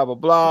free, blah, blah,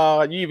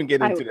 blah. You even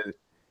get into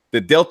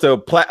the Delta,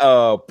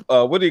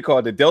 what do you call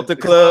it? The Delta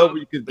Club, where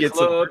you could get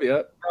some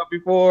stuff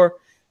before.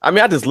 I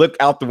mean, I just look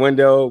out the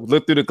window,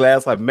 look through the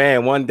glass like,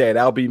 man, one day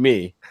that'll be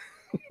me.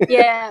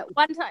 Yeah,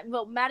 one time,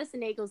 well,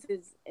 Madison Eagles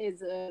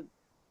is a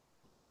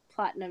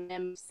platinum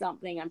M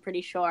something, I'm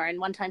pretty sure. And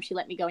one time she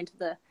let me go into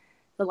the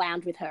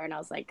lounge with her, and I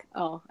was like,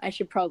 oh, I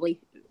should probably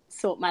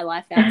sort my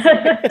life out.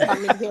 So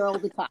I'm in here all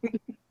the time.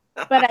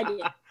 But I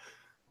did.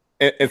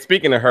 And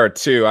speaking of her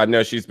too, I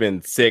know she's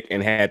been sick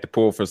and had to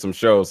pull for some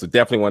shows, so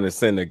definitely want to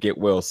send her get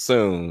well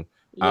soon.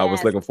 Yes. I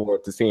was looking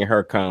forward to seeing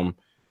her come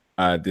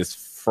this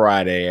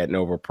Friday at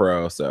Nova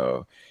Pro.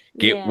 So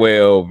get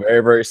well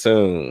very, very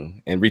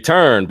soon and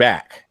return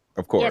back,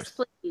 of course.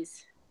 Yes,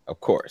 please. Of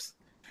course.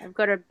 I've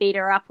got to beat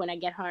her up when I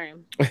get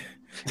home.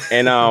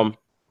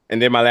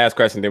 And then my last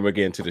question, then we'll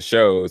get into the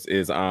shows,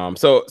 is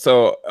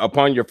so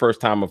upon your first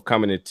time of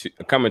coming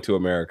to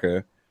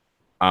America,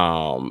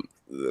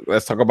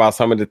 let's talk about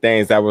some of the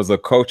things that was a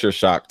culture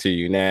shock to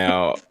you.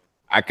 Now,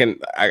 I can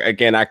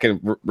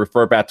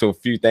refer back to a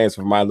few things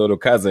from my little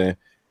cousin.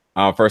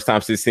 First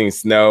time she seen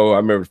snow, I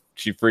remember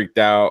she freaked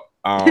out.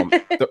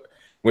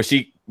 When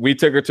we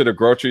took her to the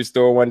grocery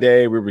store one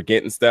day, we were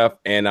getting stuff,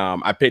 and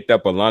I picked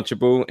up a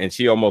Lunchable, and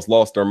she almost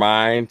lost her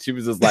mind. She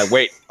was just like,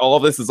 "Wait, all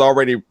this is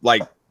already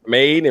like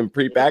made and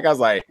pre-packed. I was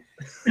like,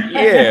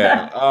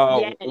 yeah,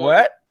 Yeah, it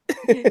what?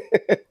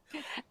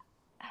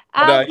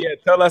 But, yeah,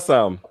 tell us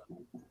some.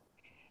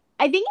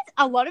 I think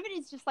a lot of it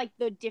is just like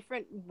the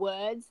different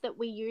words that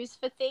we use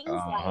for things.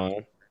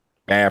 Like,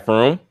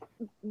 bathroom.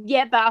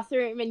 Yeah,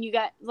 bathroom, and you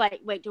got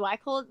like, wait, do I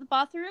call it the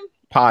bathroom?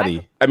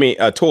 Potty. Toilet.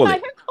 I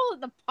don't call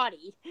it the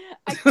potty.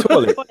 I call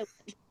Toilet. it the toilet.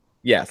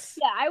 Yes.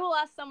 Yeah, I will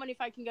ask someone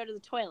if I can go to the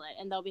toilet,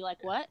 and they'll be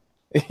like, "What?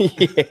 Yeah.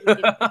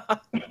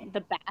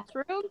 The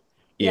bathroom?"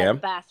 Yeah. The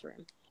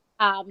bathroom.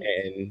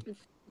 And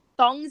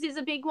Thongs is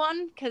a big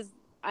one because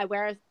I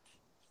wear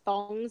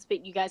thongs,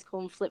 but you guys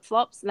call them flip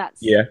flops, and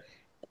that's yeah.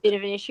 a bit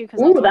of an issue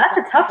because Ooh, that's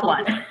a tough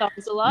one.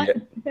 Thongs a lot.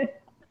 Yeah.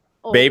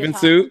 All Bathing the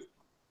time. suit.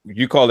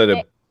 You call it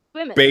a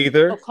Swimmers.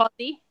 bather. Or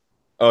Kazi.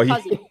 Oh,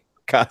 Kazi.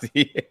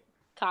 Kazi.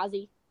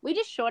 Kazi. We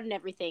just shorten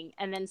everything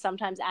and then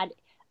sometimes add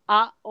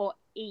or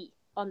e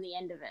on the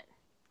end of it.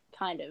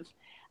 Kind of.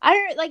 I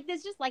don't know, like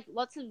there's just like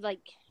lots of like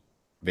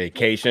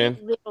Vacation.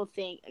 little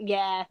thing.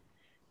 Yeah.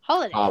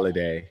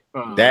 Holiday.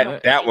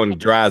 That one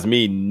drives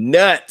me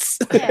nuts.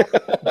 Yeah.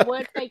 The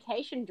word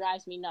vacation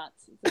drives me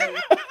nuts. It's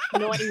an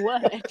annoying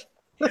word.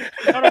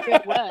 It's not a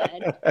good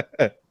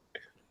word.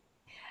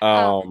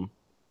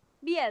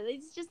 Yeah,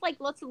 it's just like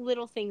lots of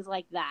little things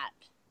like that.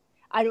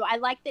 I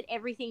like that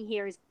everything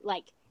here is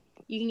like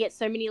you can get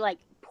so many like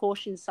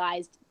portion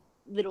sized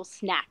little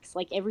snacks.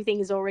 Like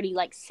everything is already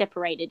like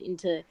separated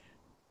into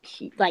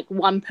like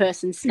one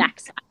person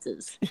snack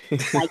sizes.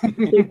 Like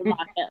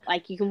supermarket,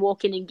 like you can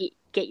walk in and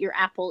get your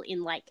apple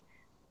in like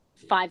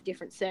 5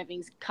 different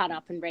servings cut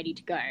up and ready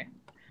to go.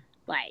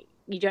 Like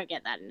you don't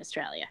get that in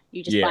Australia.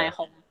 You just buy a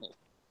whole apple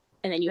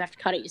and then you have to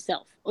cut it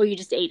yourself, or you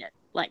just eat it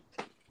like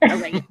a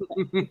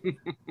regular.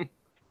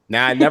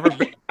 Now,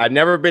 I've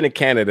never been to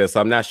Canada, so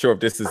I'm not sure if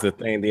this is a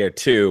thing there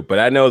too. But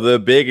I know the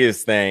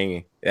biggest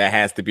thing that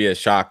has to be a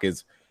shock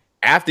is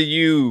after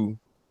you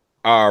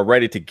are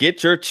ready to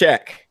get your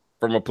check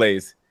from a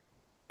place,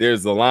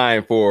 there's a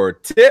line for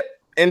tip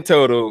and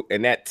total,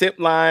 and that tip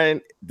line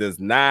is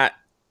not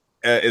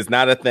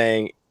a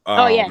thing.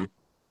 Yeah,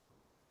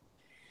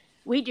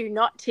 we do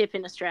not tip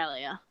in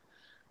Australia.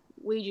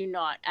 We do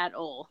not at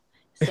all.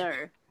 So,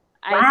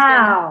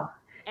 wow.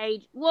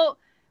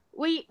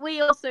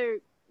 We also.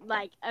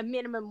 Like a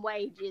minimum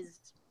wage is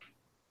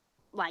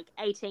like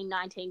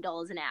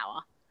 $18-19 an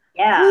hour.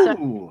 Yeah. So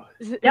no,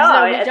 we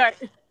don't.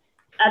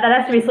 That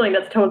has to be something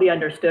that's totally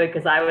understood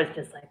because I was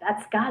just like,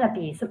 that's gotta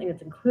be something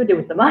that's included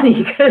with the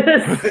money.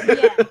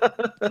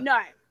 No,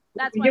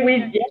 that's why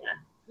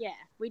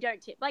we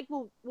don't tip. Like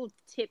we'll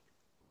tip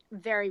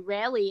very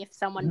rarely if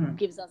someone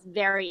gives us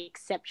very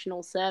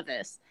exceptional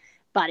service,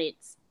 but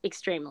it's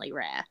extremely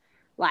rare.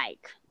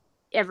 Like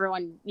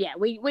everyone,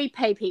 we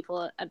pay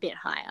people a bit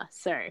higher,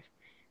 so.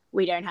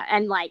 We don't have,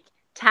 and like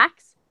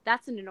tax,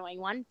 that's an annoying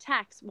one.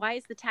 Tax, why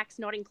is the tax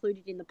not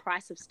included in the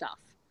price of stuff?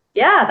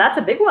 Yeah, that's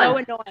a big one. So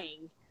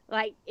annoying.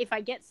 Like if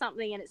I get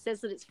something and it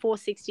says that it's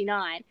 $4.69,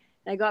 and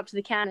I go up to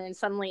the counter and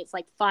suddenly it's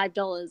like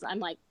 $5, I'm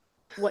like,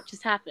 what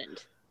just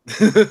happened?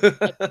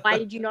 Like, why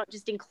did you not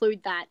just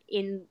include that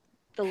in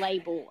the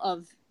label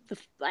of the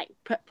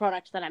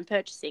product that I'm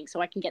purchasing so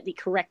I can get the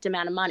correct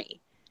amount of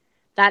money?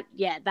 That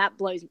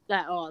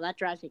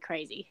drives me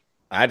crazy.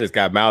 I just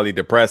got mildly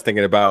depressed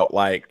thinking about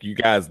like you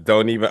guys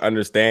don't even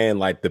understand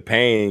like the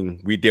pain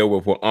we deal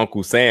with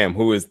Uncle Sam,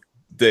 who is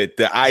the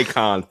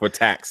icon for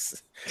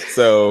tax.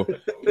 So,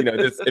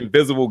 this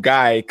invisible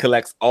guy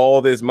collects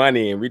all this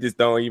money and we just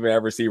don't even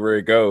ever see where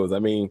it goes. I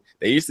mean,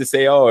 they used to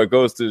say, oh, it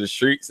goes to the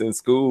streets in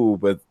school.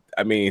 But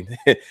I mean,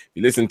 if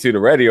you listen to the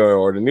radio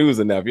or the news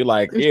enough, you're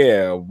like,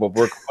 yeah, but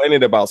we're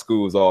complaining about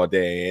schools all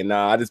day. And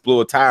I just blew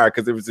a tire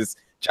because it was this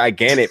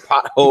gigantic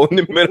pothole in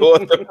the middle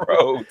of the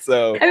road.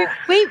 So I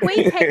mean,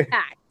 we pay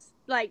tax.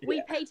 Like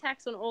we pay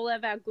tax on all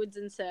of our goods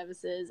and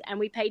services, and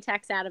we pay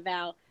tax out of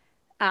our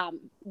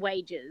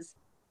wages.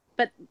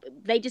 But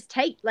they just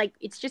take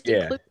it's just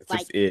included. It's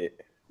like just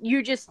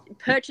you just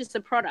purchase a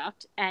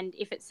product, and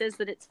if it says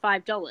that it's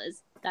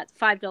 $5, that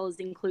 $5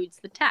 includes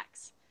the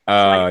tax. So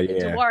I don't need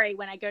to worry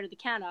when I go to the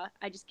counter.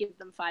 I just give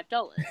them $5.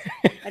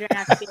 I don't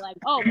have to be like,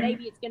 oh,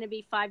 maybe it's going to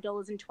be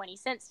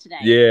 $5.20 today.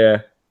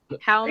 Yeah.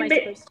 How am I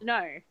supposed to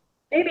know?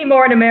 Maybe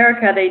more in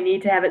America, they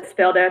need to have it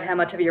spelled out how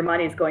much of your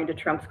money is going to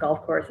Trump's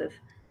golf courses.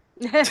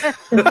 That's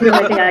the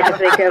only thing I can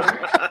think of.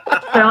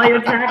 So all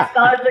your tax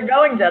dollars are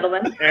going,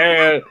 gentlemen.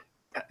 And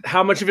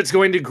how much of it's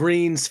going to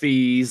greens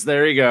fees?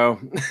 There you go.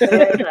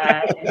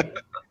 Exactly.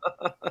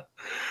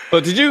 So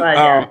did you?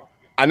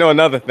 I know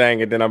another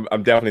thing, and then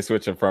I'm definitely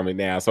switching from it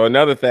now. So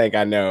another thing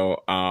I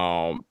know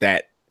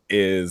that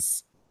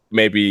is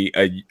maybe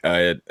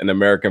an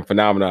American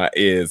phenomenon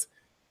is.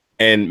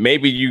 And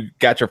maybe you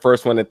got your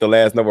first one at the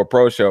last Nova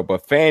Pro show,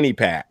 but fanny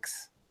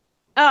packs.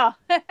 Oh,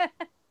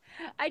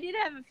 I did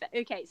have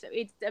okay, so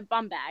it's a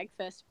bum bag,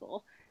 first of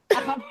all.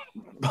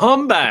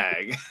 Bum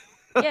bag?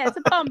 Yeah, it's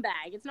a bum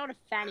bag. It's not a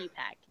fanny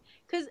pack.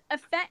 Because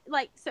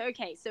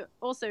so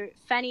also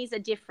fannies are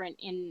different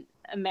in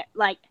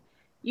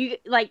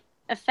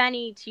a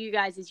fanny to you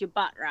guys is your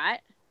butt, right?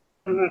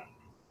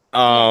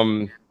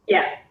 Mm-hmm.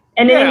 Yeah.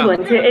 And in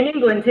England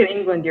too.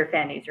 England, your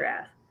fanny's your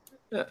ass.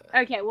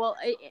 Okay, well,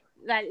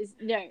 that is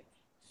no.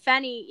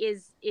 Fanny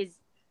is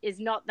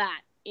not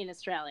that in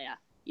Australia.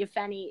 Your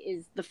fanny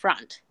is the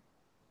front.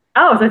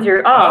 Oh, so it's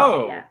your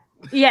yeah.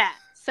 Yeah.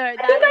 So I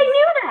think I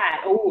knew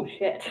that. Oh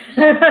shit.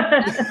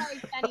 That's why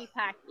fanny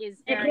pack is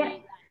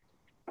very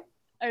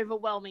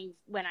overwhelming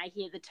when I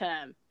hear the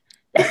term.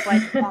 That's why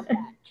it's not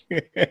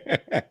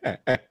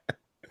that.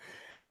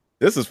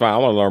 This is fine. I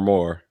want to learn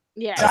more.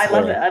 Yeah, I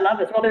love it. I love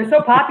this. Well, they're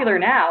so popular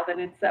now that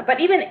it's. But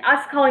even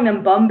us calling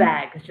them bum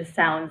bags just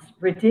sounds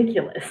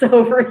ridiculous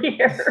over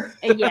here.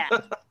 Yeah,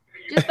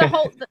 just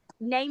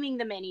naming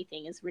them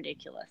anything is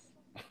ridiculous.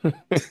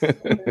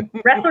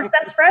 Wrestler's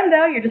best friend,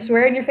 though. You're just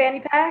wearing your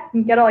fanny pack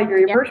and get all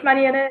your reverse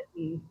money in it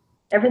and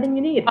everything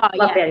you need.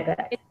 Love fanny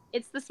pack.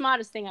 It's the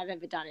smartest thing I've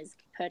ever done is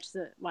purchase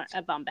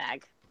a bum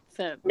bag.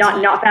 For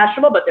not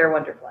fashionable, but they're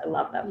wonderful. I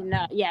love them.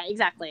 No, yeah,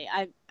 exactly.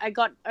 I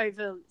got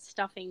over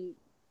stuffing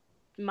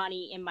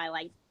money in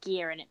my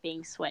gear and it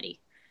being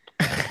sweaty.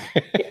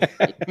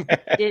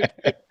 It didn't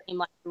seem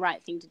like the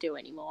right thing to do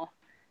anymore.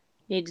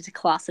 Needed to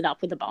class it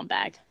up with a bum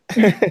bag.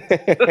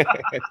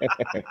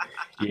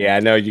 Yeah, I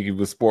know you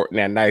were sporting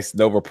that nice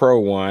Nova Pro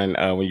one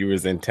when you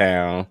was in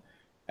town,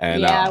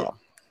 and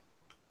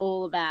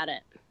all about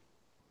it.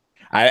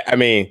 I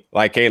mean,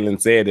 like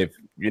Caitlin said, if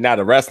you're not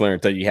a wrestler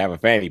until you have a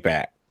fanny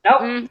pack,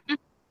 nope,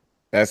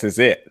 that's just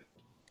it.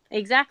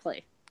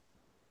 Exactly.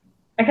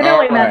 I can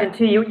only imagine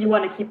too. You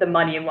want to keep the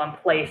money in one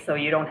place so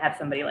you don't have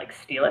somebody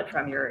steal it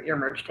from your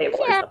merch table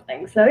or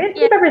something. So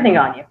keep everything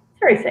on you. It's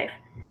very safe.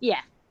 Yeah.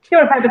 You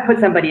don't have to put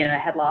somebody in a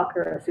headlock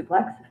or a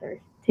suplex if they're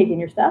taking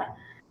your stuff.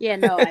 Yeah,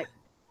 no,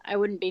 I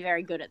wouldn't be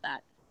very good at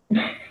that.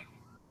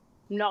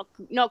 Not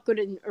good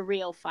in a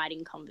real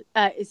fighting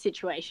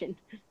situation.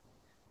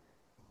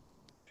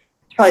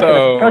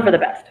 Probably for the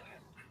best.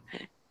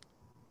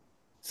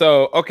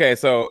 So, okay,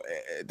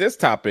 this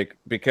topic,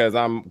 because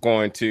I'm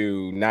going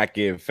to not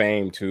give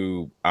fame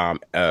to,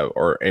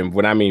 and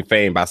when I mean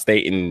fame by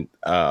stating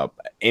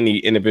any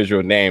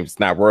individual names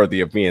not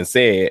worthy of being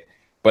said,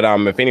 but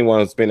if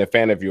anyone's been a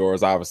fan of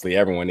yours, obviously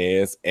everyone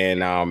is,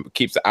 and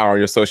keeps an eye on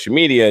your social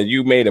media,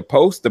 you made a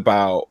post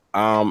about,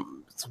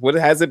 what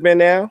has it been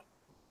now,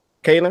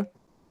 Caitlin?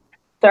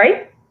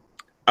 Sorry?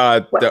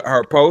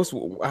 Her post,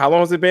 how long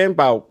has it been?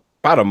 About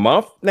a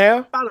month now?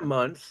 About a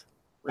month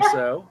or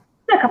so.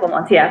 A couple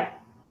months, yeah.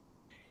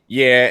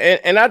 Yeah,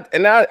 and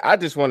I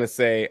just want to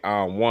say,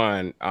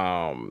 one,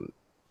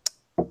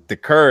 the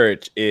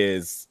courage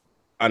is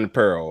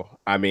unparalleled.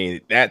 I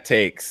mean, that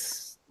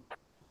takes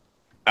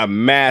a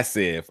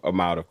massive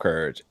amount of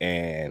courage,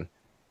 and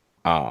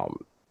for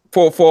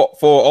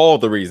all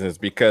the reasons,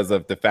 because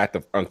of the fact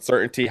of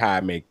uncertainty, how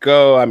it may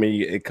go. I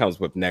mean, it comes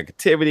with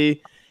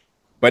negativity,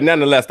 but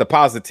nonetheless, the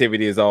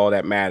positivity is all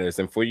that matters.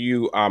 And for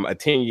you, a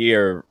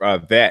 10-year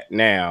vet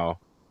now.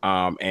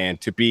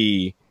 And to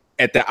be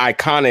at the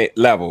iconic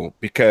level,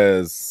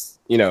 because,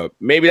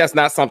 maybe that's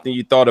not something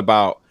you thought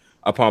about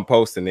upon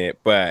posting it,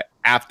 but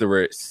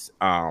afterwards,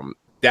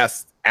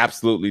 that's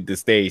absolutely the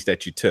stage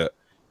that you took.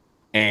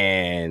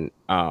 And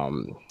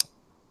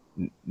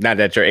not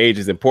that your age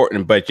is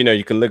important, but,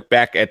 you can look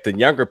back at the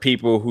younger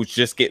people who's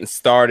just getting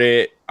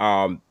started,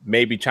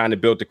 maybe trying to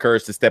build the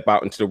courage to step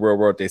out into the real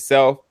world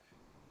themselves.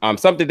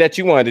 Something that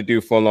you wanted to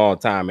do for a long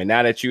time, and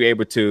now that you're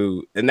able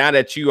to, and now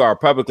that you are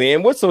publicly,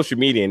 and with social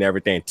media and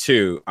everything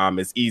too,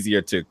 it's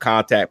easier to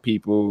contact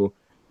people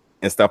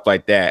and stuff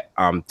like that.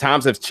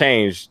 Times have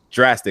changed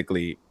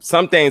drastically.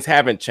 Some things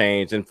haven't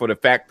changed, and for the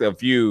fact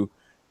of you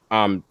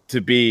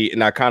to be an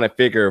iconic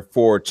figure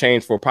for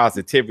change, for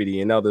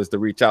positivity, and others to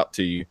reach out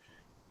to you,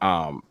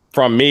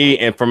 from me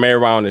and from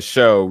everyone on the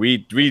show,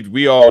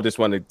 we all just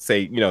want to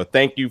say,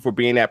 thank you for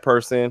being that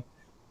person.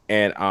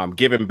 And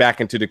giving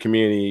back into the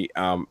community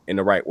in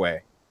the right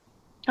way.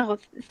 Oh,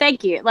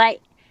 thank you.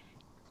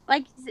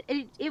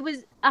 It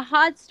was a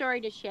hard story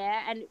to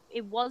share, and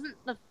it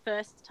wasn't the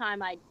first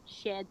time I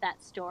shared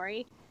that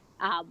story.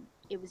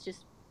 It was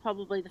just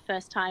probably the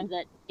first time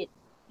that it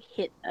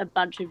hit a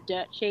bunch of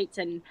dirt sheets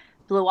and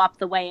blew up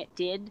the way it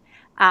did.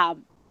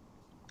 And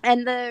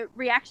the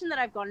reaction that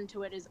I've gotten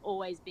to it has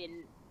always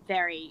been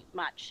very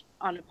much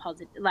on a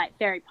positive,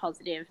 very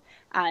positive.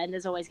 And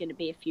there's always going to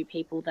be a few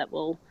people that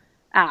will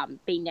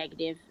be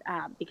negative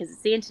because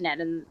it's the internet,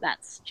 and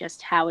that's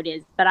just how it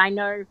is. But I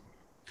know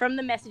from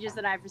the messages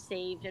that I've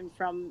received and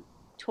from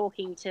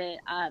talking to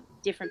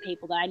different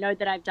people that I know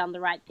that I've done the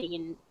right thing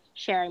in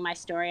sharing my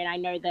story, and I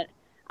know that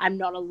I'm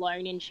not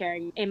alone in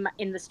sharing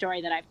in the story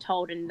that I've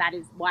told, and that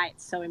is why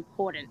it's so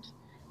important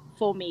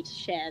for me to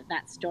share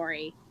that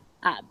story,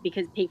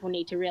 because people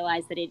need to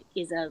realize that it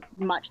is a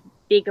much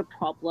bigger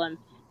problem,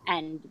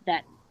 and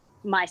that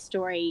my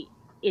story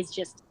is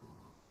just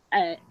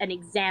an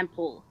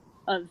example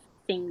of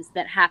things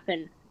that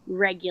happen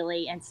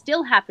regularly and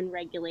still happen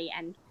regularly,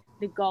 and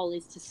the goal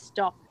is to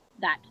stop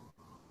that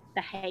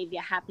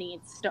behavior happening.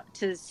 It's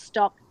to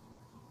stop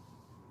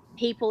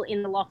people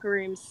in the locker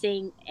room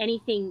seeing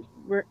anything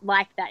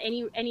like that,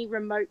 any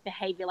remote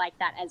behavior like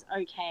that as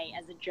okay,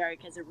 as a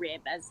joke, as a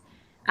rib, as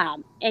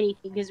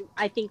anything, because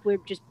I think we're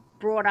just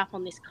brought up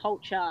on this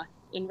culture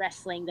in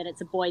wrestling that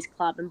it's a boys'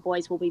 club and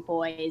boys will be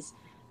boys,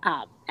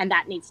 and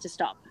that needs to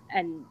stop.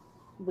 And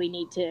we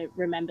need to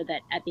remember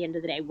that at the end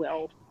of the day, we're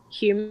all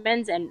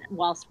humans, and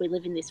whilst we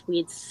live in this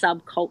weird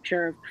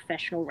subculture of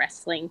professional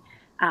wrestling,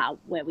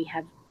 where we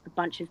have a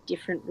bunch of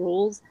different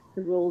rules,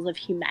 the rules of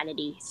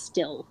humanity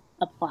still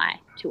apply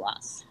to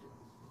us.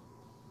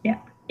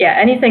 Yeah,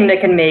 anything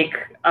that can make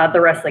the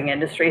wrestling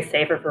industry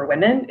safer for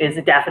women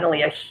is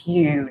definitely a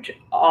huge,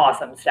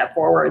 awesome step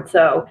forward.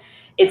 So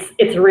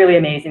it's really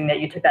amazing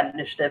that you took that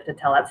initiative to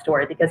tell that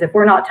story, because if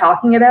we're not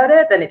talking about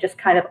it, then it just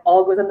kind of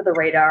all goes under the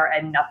radar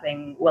and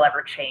nothing will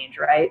ever change,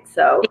 right?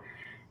 So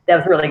that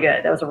was really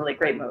good. That was a really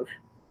great move.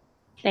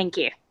 Thank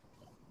you.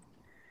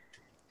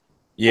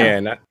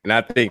 Yeah, and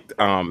I think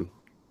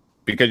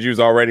because you was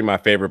already my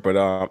favorite, but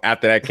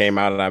after that came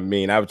out, I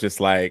was just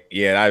like,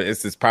 yeah,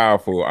 it's just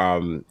powerful.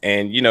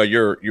 And you know,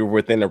 you're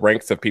within the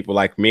ranks of people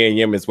like me and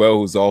Yim as well,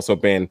 who's also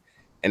been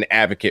an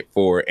advocate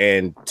for.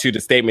 And to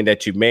the statement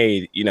that you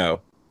made, you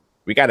know,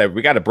 we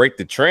gotta break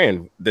the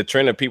trend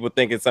of people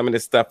thinking some of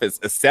this stuff is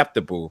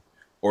acceptable,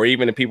 or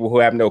even the people who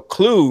have no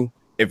clue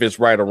if it's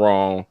right or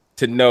wrong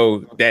to know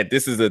that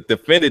this is a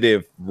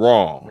definitive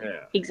wrong.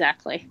 Yeah.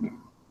 Exactly.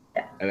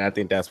 And I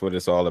think that's what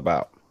it's all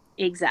about.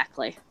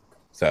 Exactly.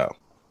 So,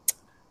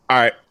 all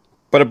right.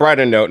 But a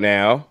brighter note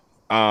now,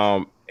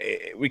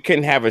 we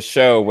couldn't have a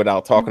show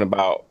without talking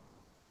about,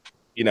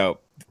 you know,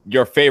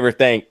 your favorite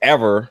thing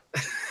ever.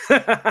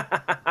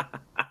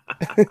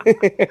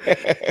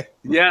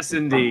 Yes,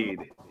 indeed.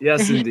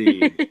 Yes,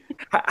 indeed.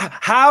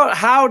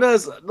 How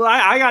does,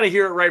 I got to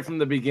hear it right from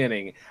the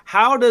beginning.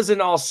 How does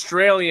an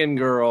Australian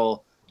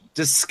girl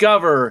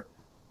discover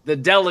the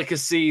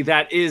delicacy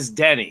that is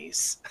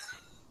Denny's?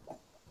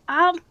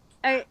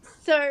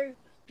 So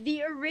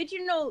the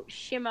original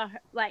Shimmer,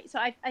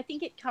 I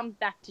think it comes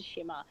back to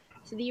Shimmer.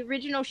 So the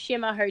original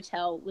Shimmer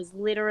Hotel was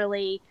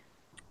literally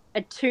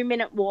a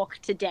 2-minute walk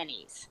to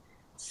Denny's.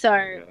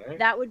 So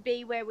that would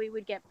be where we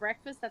would get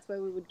breakfast. That's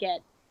where we would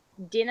get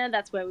dinner.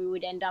 That's where we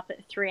would end up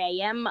at 3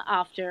 a.m.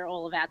 after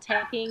all of our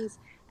tapings.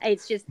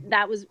 It's just,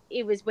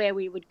 it was where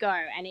we would go.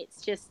 And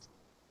it's just,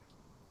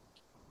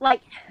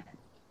 like,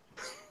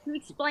 to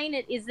explain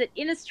it is that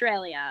in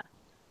Australia,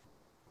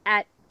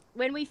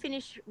 when we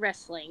finish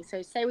wrestling,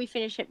 so say we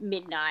finish at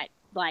midnight,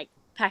 like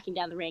packing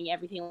down the ring,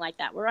 everything like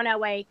that, we're on our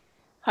way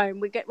home,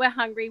 we're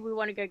hungry, we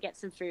want to go get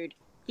some food.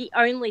 The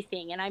only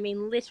thing, and I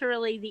mean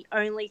literally the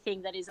only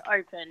thing that is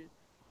open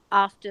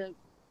after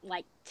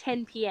like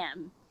 10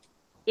 p.m.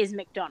 is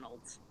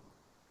McDonald's.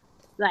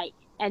 Like,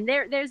 and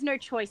there's no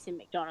choice in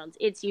McDonald's.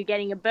 It's you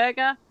getting a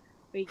burger,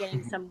 or you're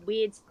getting some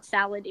weird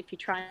salad if you're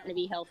trying to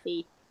be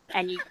healthy,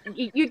 and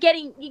you're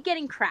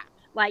getting crap.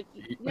 Like,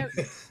 you know,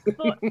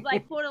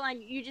 like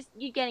borderline,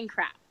 you're getting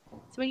crap.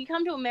 So when you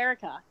come to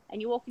America and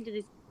you walk into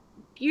this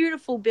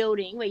beautiful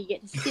building where you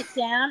get to sit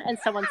down and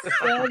someone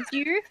serves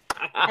you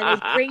and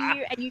they bring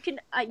you, and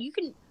you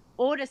can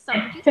order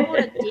something. You can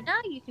order dinner,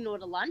 you can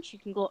order lunch, you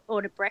can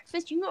order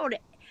breakfast, you can order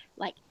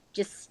like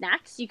just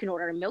snacks, you can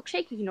order a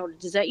milkshake, you can order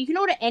dessert, you can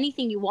order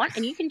anything you want,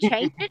 and you can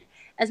change it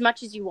as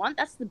much as you want.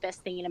 That's the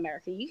best thing in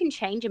America. You can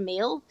change a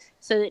meal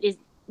so that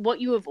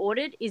what you have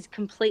ordered is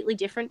completely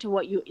different to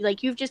what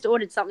you've just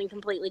ordered something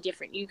completely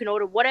different. You can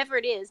order whatever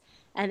it is,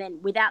 and then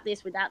without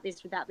this, but add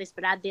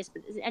this,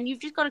 and you've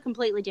just got a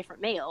completely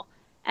different meal,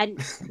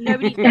 and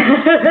nobody's going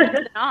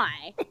to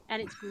deny,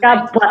 and it's great.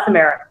 God bless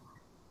America.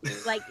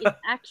 Like, it's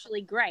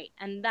actually great,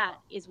 and that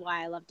is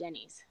why I love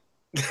Denny's.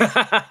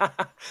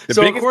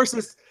 Of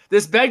course,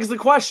 this begs the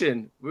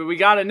question. We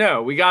got to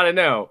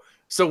know.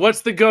 So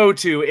what's the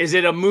go-to? Is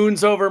it a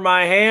Moons Over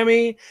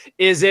Miami?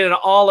 Is it an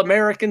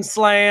All-American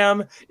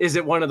Slam? Is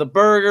it one of the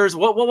burgers?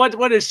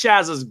 What is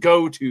Shazza's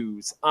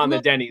go-tos on the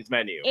Denny's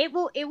menu? It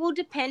will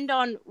depend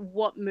on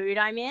what mood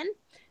I'm in.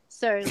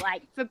 So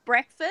like for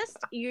breakfast,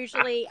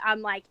 usually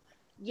I'm like,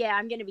 yeah,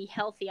 I'm going to be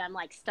healthy. I'm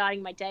like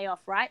starting my day off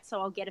right, so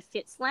I'll get a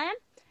Fit Slam.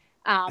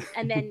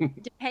 And then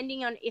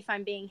depending on if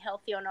I'm being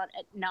healthy or not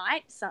at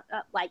night,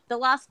 like the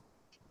last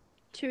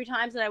 2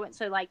 times that I went,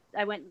 so like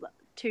I went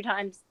 2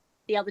 times,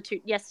 the other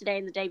 2 yesterday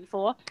and the day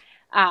before.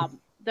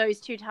 Those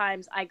 2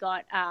 times I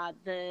got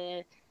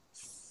the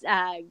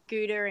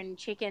Gouda and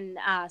chicken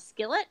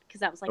skillet, because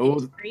that was like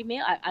a free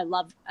meal. I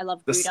love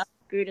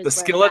Gouda. The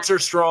skillets are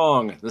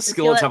strong. The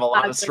skillets have a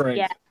lot of strength.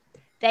 Yeah.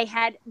 They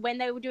had, when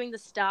they were doing the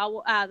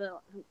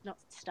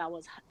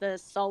the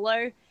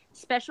Solo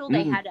special,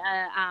 they had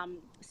a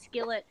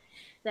skillet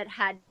that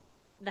had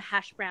the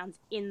hash browns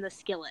in the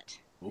skillet.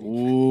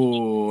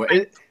 Ooh.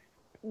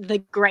 The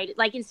great,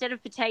 like instead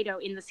of potato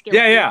in the skillet.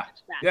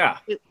 Yeah.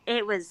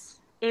 It was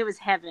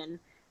heaven.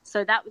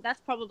 So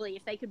that's probably,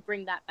 if they could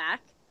bring that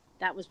back,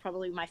 that was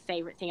probably my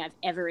favorite thing I've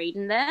ever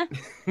eaten there.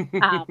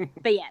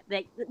 But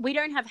yeah, we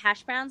don't have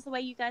hash browns the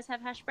way you guys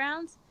have hash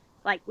browns.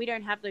 Like, we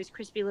don't have those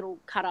crispy little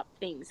cut up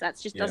things.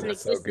 That's just doesn't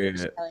exist in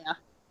Australia.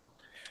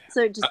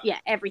 So just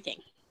everything.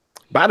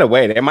 By the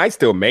way, they might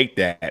still make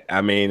that.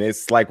 I mean,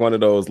 it's like one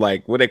of those,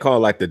 like, what they call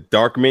like the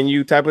dark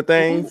menu type of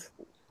things.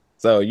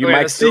 So you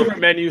might secret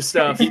menu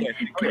stuff.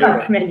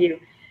 Dark menu.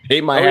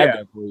 They might have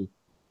that for you.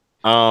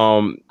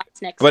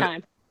 That's next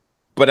time.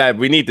 But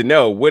we need to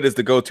know, what is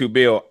the go-to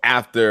meal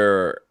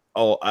after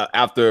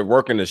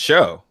working the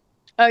show?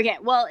 Okay,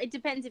 well, it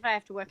depends if I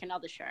have to work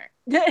another show.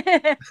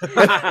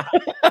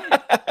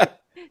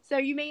 So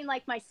you mean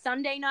like my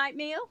Sunday night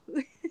meal?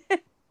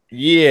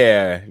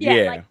 Yeah.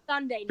 Like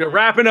Sunday night. You're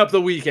wrapping up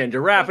the weekend.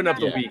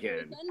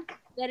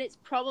 Then it's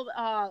probably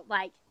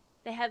like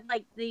they have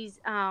like these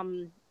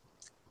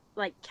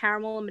like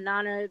caramel and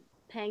banana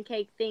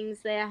pancake things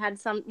there. I had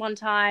one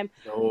time.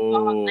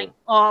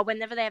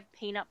 Whenever they have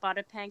peanut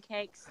butter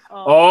pancakes.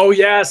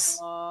 Yes.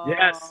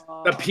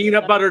 The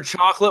peanut butter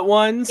chocolate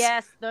ones.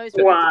 Yes, those.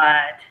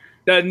 What?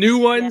 The new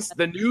ones,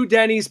 the new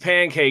Denny's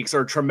pancakes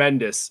are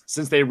tremendous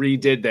since they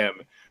redid them.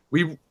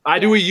 I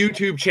do a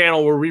YouTube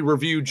channel where we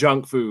review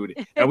junk food,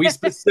 and we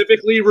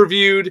specifically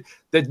reviewed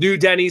the new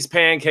Denny's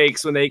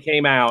pancakes when they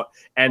came out,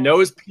 and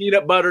those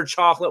peanut butter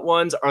chocolate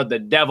ones are the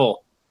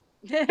devil.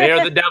 They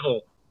are the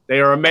devil.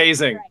 They are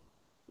amazing. Right.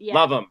 Yeah.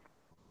 Love them.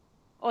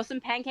 Or some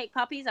pancake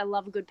puppies. I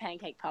love a good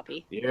pancake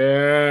puppy.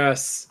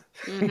 Yes.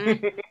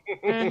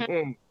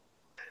 Mm-hmm.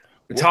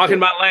 We're talking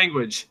about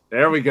language.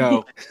 There we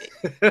go.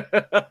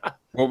 I'm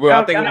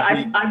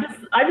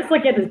just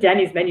looking at this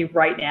Denny's menu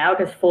right now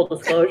because, full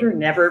disclosure,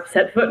 never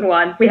set foot in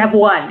one. We have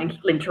one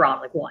in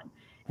Toronto, like one,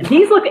 and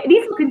these look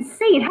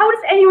insane. How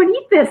does anyone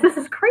eat this? This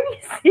is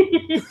crazy.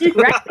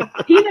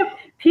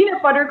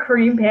 peanut butter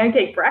cream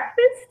pancake breakfast.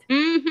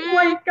 Mm-hmm. Oh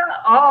my god!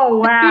 Oh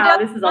wow,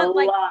 this is a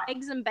lot.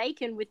 Eggs and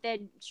bacon with their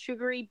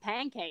sugary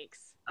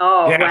pancakes.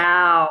 Oh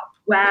yeah.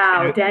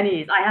 Wow,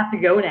 Denny's. I have to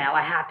go now.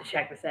 I have to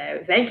check this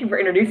out. Thank you for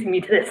introducing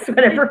me to this.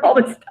 Whatever, all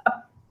this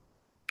stuff.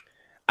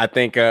 I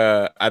think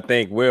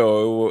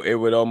Will, it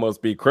would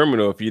almost be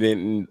criminal if you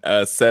didn't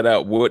set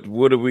up what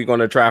are we going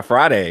to try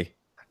Friday?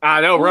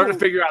 I know, we're going to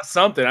figure out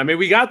something. I mean,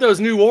 we got those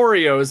new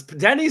Oreos.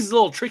 Denny's is a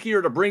little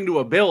trickier to bring to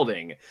a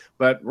building,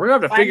 but we're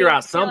going to have to figure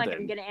out something. Like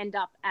I'm going to end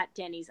up at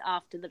Denny's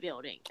after the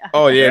building.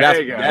 Oh yeah,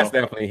 that's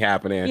definitely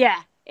happening.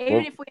 Yeah.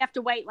 Even if we have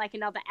to wait like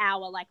another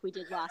hour like we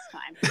did last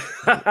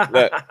time.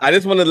 Look, I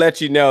just want to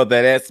let you know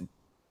that it's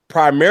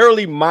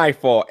primarily my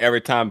fault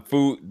every time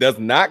food does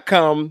not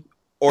come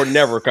or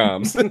never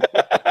comes.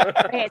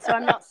 Okay, so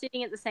I'm not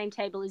sitting at the same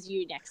table as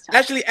you next time.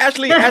 Actually,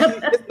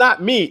 it's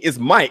not me. It's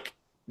Mike.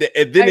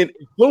 And then it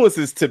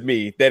influences to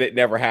me that it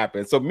never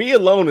happens. So me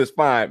alone is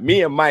fine.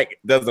 Me and Mike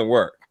doesn't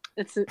work.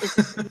 It's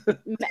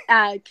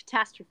a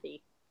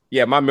catastrophe.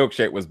 Yeah, my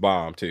milkshake was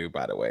bomb too,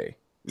 by the way.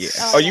 Yeah.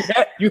 Oh, you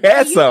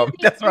had some.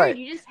 That's right.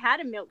 You just had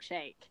a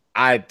milkshake.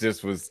 I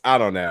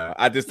don't know.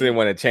 I just didn't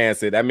want to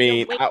chance it. I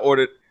mean, I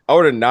ordered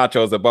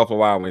nachos at Buffalo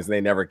Wild Wings and they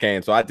never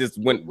came. So I just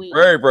went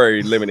very,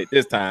 very limited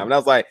this time. And I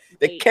was like,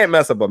 they can't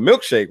mess up a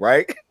milkshake,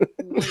 right?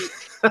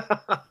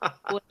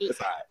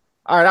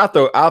 All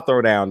right, I'll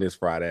throw down this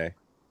Friday.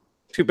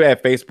 Too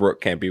bad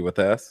Facebook can't be with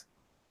us.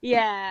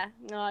 Yeah.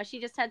 No, she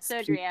just had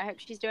surgery. I hope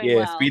she's doing well.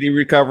 Yeah, speedy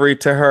recovery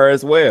to her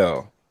as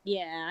well.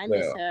 Yeah, I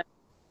miss her.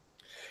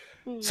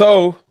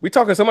 So we're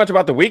talking so much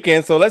about the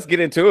weekend, so let's get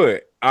into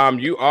it.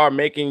 You are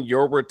making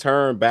your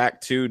return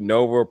back to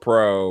Nova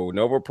Pro.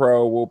 Nova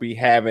Pro will be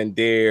having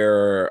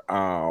their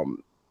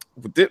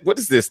what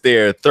is this?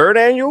 Their third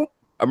annual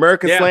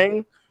American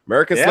Slang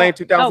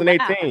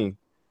 2018.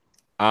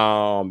 Oh,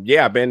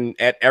 wow. I've been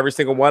at every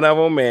single one of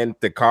them, and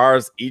the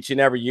cars each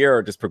and every year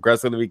are just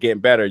progressively getting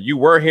better. You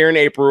were here in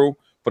April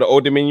for the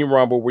Old Dominion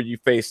Rumble where you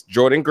faced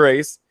Jordan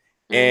Grace,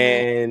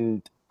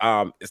 and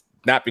it's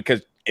not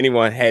because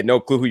anyone had no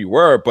clue who you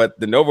were, but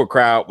the Nova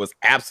crowd was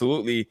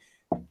absolutely,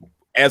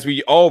 as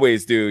we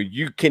always do.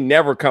 You can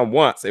never come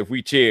once if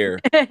we cheer.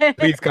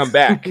 Please come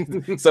back.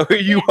 So here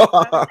you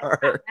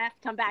are. I have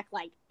to come back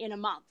like in a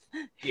month.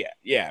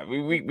 Yeah.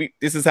 We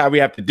this is how we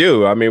have to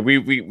do. I mean,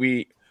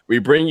 we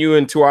bring you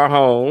into our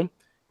home,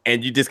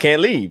 and you just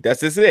can't leave.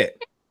 That's just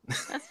it.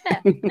 That's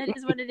it. That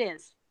is what it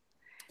is.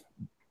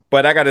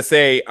 But I gotta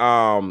say,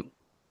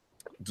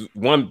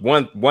 one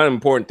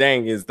important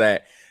thing is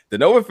that the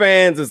Nova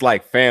fans is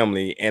like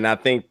family, and I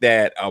think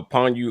that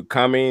upon you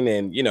coming,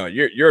 and you know,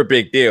 you're a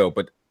big deal,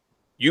 but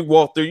you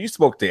walked through, you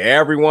spoke to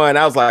everyone.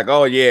 I was like,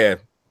 oh yeah,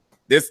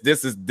 this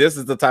is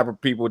the type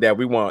of people that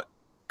we want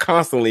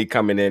constantly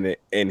coming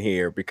in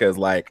here, because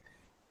like,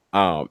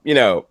 you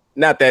know,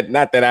 not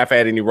that I've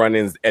had any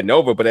run-ins at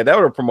Nova, but at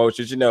other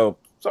promotions, you know,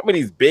 some of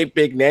these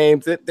big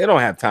names, they don't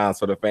have times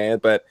for the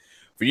fans, but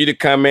for you to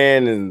come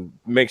in and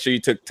make sure you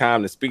took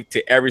time to speak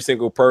to every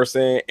single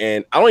person.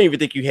 And I don't even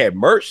think you had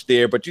merch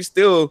there, but you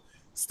still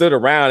stood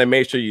around and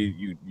made sure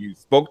you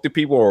spoke to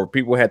people, or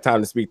people had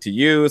time to speak to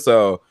you.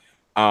 So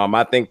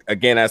I think,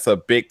 again, that's a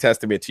big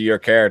testament to your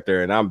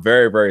character. And I'm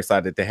very, very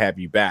excited to have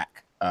you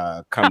back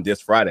come this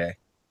Friday.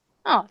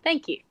 Oh,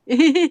 thank you.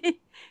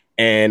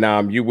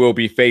 And you will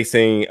be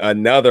facing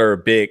another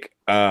big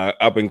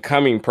up and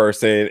coming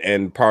person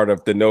and part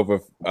of the Nova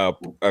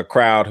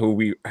crowd who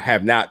we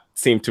have not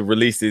seemed to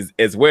release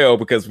as well,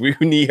 because we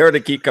need her to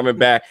keep coming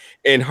back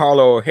in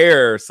Harlow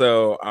O'Hare.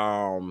 So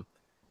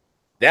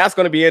that's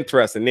going to be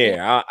interesting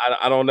there.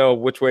 I don't know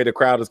which way the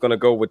crowd is going to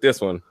go with this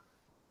one.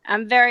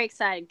 I'm very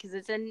excited because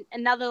it's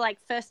another like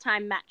first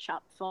time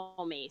matchup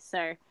for me.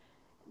 So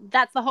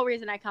that's the whole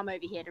reason I come over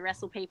here, to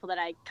wrestle people that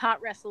I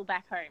can't wrestle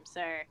back home.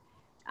 So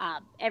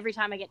every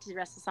time I get to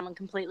wrestle someone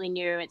completely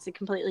new, it's a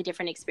completely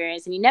different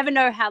experience, and you never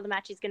know how the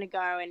match is going to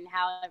go, and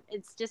how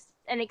it's just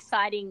an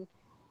exciting.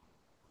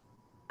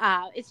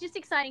 It's just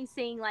exciting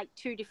seeing like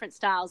two different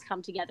styles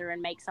come together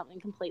and make something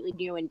completely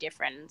new and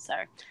different. So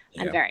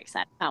I'm very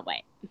excited. Can't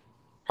wait.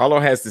 Harlow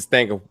has this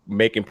thing of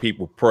making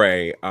people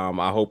pray.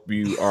 I hope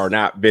you are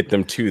not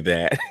victim to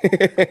that.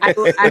 I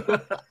will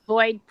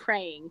avoid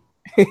praying.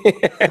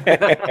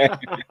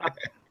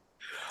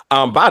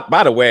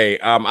 By the way,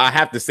 I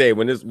have to say,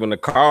 when the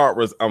card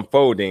was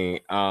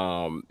unfolding,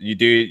 I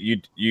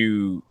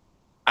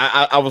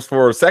was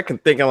for a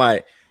second thinking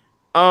like,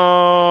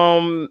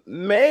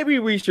 maybe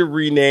we should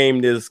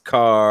rename this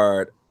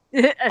card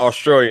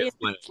Australian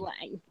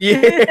Slang. Yeah.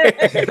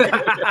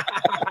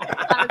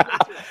 I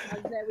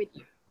was there with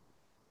you.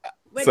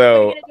 We're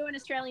going to do an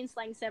Australian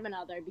slang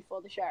seminar though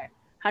before the show.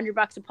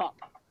 $100 a pop.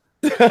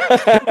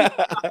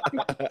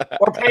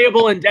 Or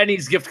payable in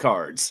Denny's gift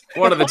cards.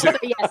 One of the two.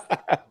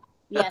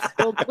 Yes.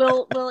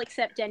 We'll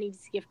accept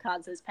Denny's gift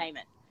cards as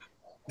payment.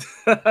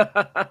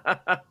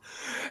 And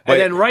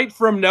then right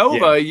from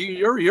Nova,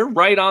 you're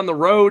right on the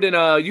road,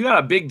 and you got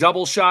a big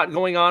double shot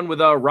going on with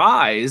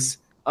Rise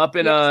up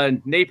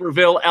in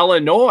Naperville,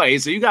 Illinois.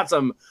 So you got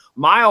some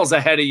miles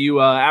ahead of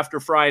you after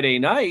Friday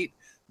night.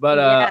 But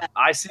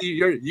I see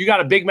you got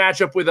a big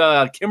matchup with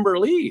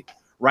Kimberly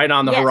right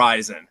on the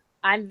horizon.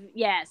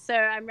 So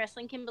I'm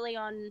wrestling Kimberly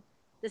on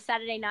the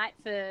Saturday night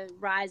for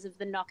Rise of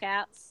the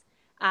Knockouts,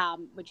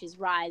 which is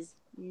Rise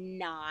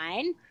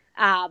 9.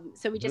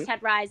 So we just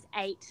had Rise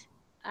 8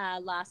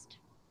 last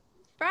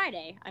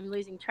Friday. I'm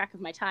losing track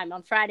of my time.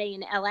 On Friday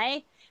in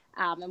LA,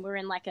 and we're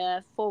in like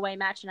a 4-way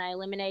match, and I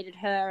eliminated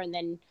her, and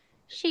then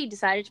she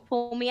decided to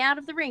pull me out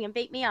of the ring and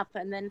beat me up,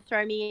 and then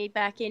throw me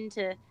back in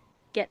to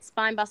get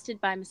spine busted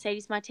by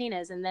Mercedes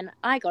Martinez, and then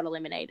I got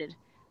eliminated.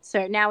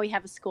 So now we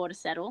have a score to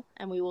settle,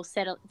 and we will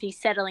be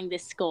settling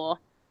this score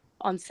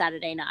on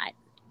Saturday night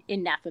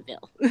in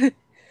Naperville.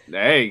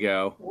 There you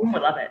go. Ooh, I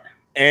love it.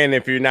 And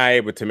if you're not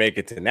able to make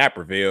it to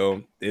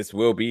Naperville, this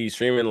will be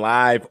streaming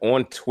live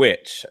on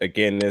Twitch.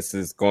 Again, this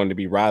is going to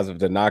be Rise of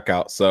the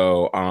Knockout.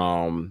 So,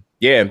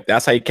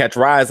 that's how you catch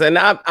Rise. And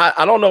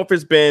I don't know if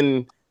it's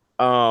been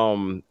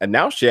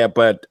announced yet,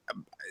 but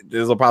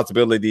there's a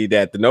possibility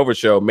that the Nova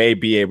Show may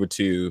be able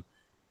to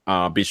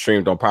be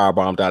streamed on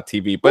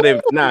Powerbomb.tv. But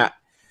if not,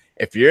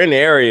 if you're in the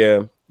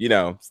area,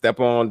 step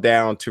on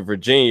down to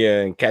Virginia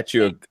and catch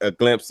you a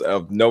glimpse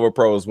of Nova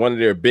Pros, one of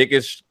their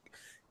biggest.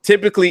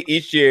 Typically,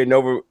 each year,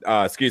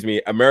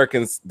 the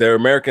American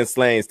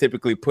Slangs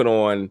typically put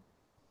on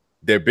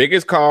their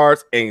biggest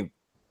cards, and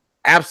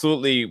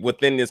absolutely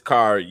within this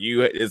card,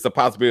 it's a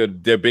possibility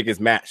of their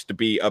biggest match to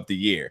be of the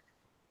year,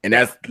 and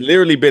that's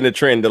literally been a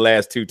trend the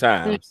last 2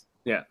 times.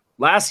 Yeah,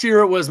 last year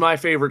it was my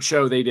favorite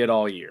show they did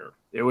all year.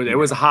 It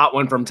was a hot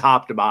one from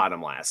top to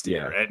bottom last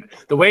year. And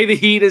the way the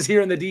heat is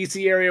here in the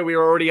DC area, we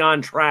were already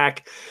on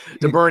track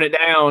to burn it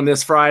down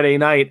this Friday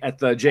night at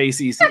the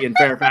JCC in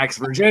Fairfax,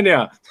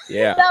 Virginia.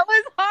 Yeah. That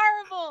was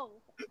horrible.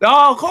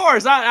 No, of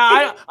course.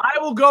 I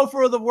will go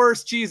for the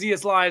worst,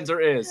 cheesiest lines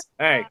there is.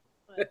 Hey.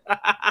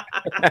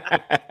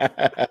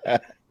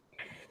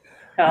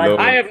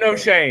 I have no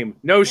shame.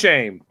 No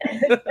shame.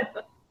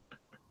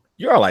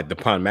 You are like the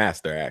pun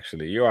master,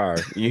 actually. You are.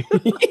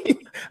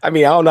 I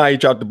mean, I don't know how you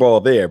dropped the ball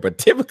there, but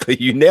typically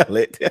you nail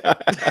it.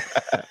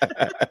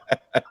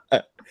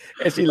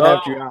 And she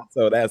left you out,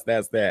 so that's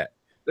that.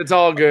 It's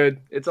all good.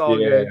 It's all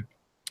good.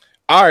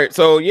 All right,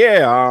 so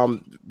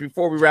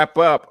before we wrap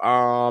up,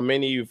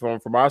 any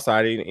from our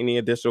side, any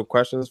additional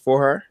questions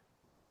for her?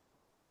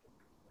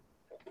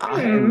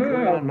 I am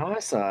good on my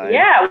side.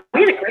 Yeah, we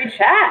had a great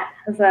chat.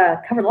 It was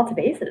covered lots of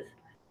bases.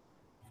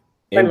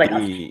 Learned like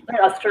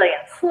Australian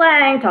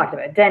slang, talked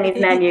about Denny's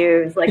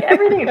menus, like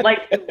everything.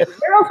 Like,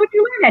 where else would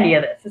you learn any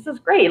of this? This is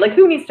great. Like,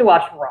 who needs to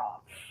watch Raw?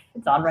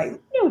 It's on right.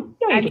 You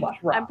need to watch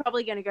Raw. I'm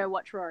probably going to go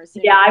watch Raw.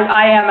 Yeah,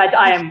 I am.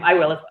 I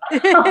will as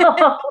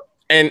well.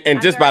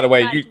 and just by the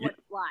way,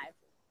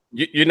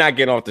 you're not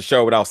getting off the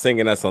show without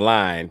singing us a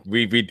line.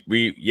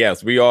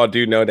 We all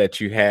do know that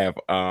you have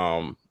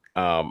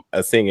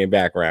a singing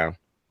background.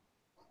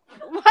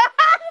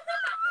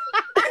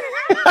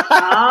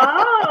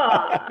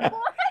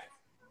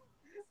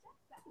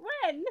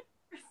 When?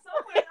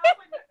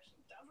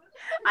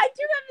 I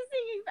do have a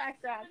singing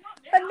background,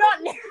 but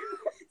not now.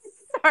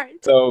 Sorry.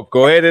 So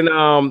go ahead and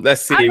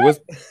let's see.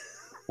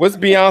 What's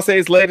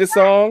Beyonce's latest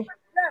song?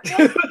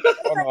 Kesha's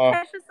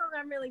song.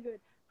 I'm really good.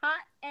 Hot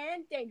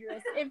and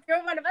dangerous. If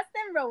you're one of us,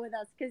 then roll with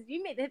us, because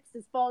you made the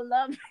hipsters fall in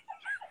love.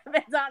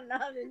 It's on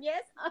love, and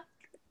yes.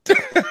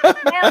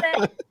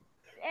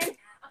 And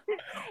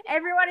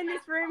everyone in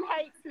this room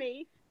hates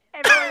me.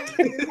 Everyone in this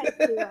room hates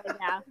me right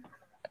now.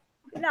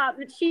 No,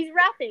 but she's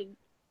rapping.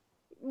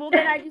 Well,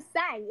 then I just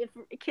sang.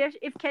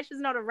 If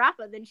Kesha's not a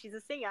rapper, then she's a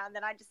singer, and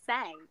then I just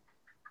sang.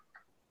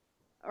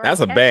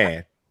 That's a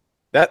band.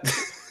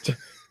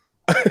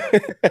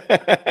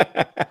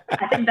 I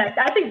think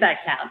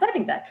that counts.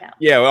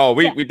 Yeah, well,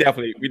 we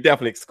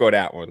definitely score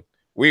that one.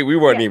 We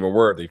weren't even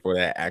worthy for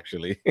that,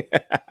 actually.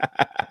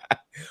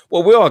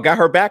 Well, we all got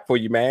her back for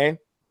you, man.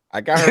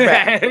 I got her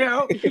back.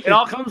 It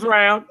all comes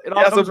around.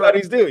 That's what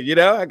buddies do,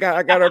 I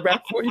got her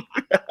back for you.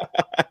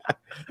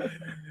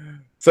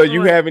 So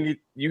you have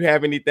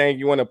anything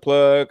you want to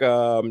plug?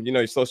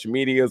 Your social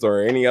medias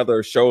or any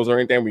other shows or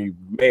anything we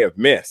may have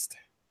missed?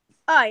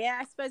 Oh yeah,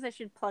 I suppose I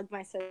should plug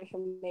my social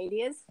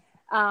medias.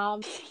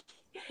 I'm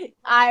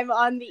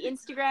on the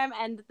Instagram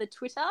and the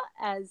Twitter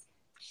as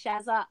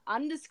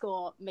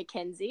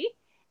Shazza_Mackenzie.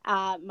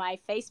 My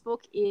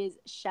Facebook is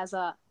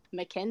Shazza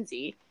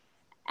Mackenzie.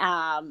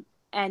 And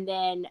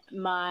then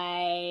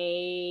my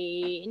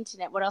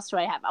internet, what else do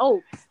I have?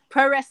 Oh,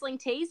 Pro Wrestling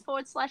Tees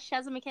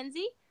 /Shazza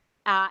Mackenzie.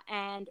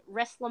 And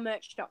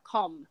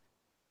wrestlermerch.com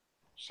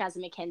Shazza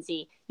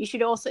Mackenzie. You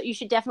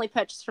should definitely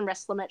purchase from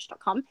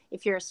wrestlermerch.com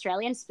if you're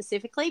Australian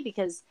specifically,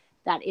 because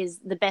that is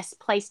the best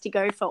place to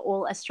go for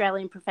all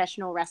Australian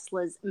professional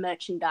wrestlers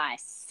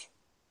merchandise.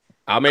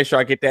 I'll make sure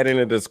I get that in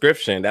the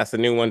description. That's a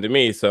new one to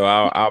me, so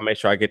I'll make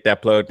sure I get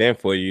that plugged in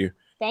for you.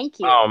 Thank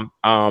you.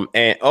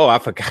 And I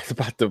forgot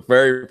about the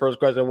very first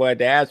question I wanted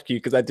to ask you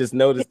because I just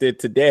noticed it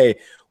today.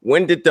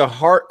 When did the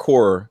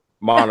hardcore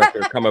moniker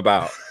come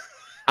about?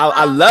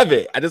 I love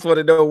it. I just want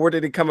to know, where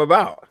did it come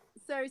about?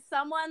 So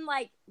someone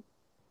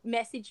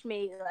messaged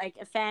me,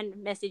 a fan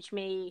messaged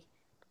me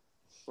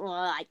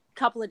a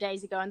couple of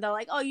days ago, and they're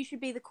like, "Oh, you should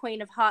be the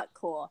queen of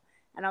hardcore."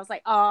 And I was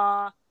like,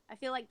 "Oh, I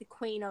feel like the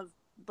queen of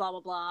blah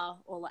blah blah,"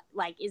 or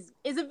is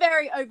a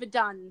very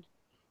overdone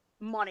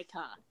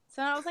moniker.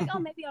 So I was like, "Oh,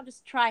 maybe I'll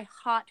just try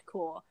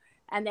hardcore."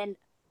 And then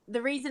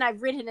the reason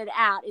I've written it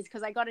out is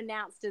because I got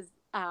announced as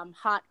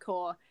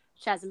hardcore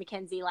Shazza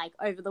Mackenzie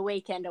over the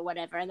weekend or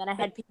whatever, and then I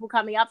had people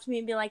coming up to me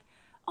and be like,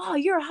 "Oh,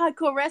 you're a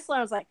hardcore wrestler."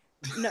 I was like,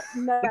 no,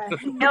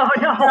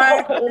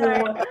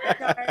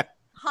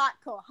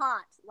 hardcore,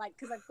 heart,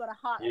 because I've got a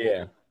heart.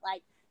 Yeah.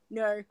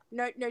 No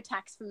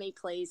tax for me,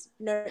 please.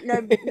 No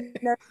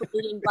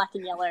bleeding black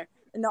and yellow.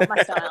 Not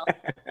my style.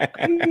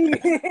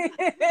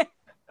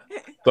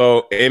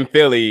 So in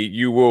Philly,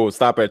 you will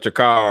stop at your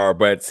car,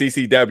 but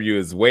CCW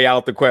is way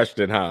out the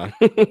question, huh?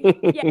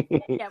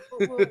 Yeah.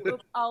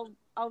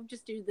 I'll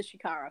just do the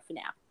Shikara for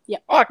now. Yeah.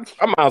 I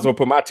might as well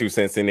put my 2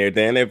 cents in there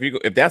then.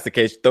 If that's the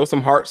case, throw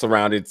some hearts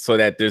around it so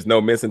that there's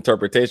no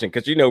misinterpretation.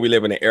 Because we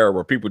live in an era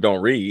where people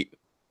don't read.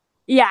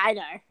 Yeah, I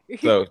know.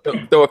 So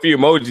throw a few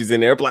emojis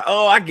in there,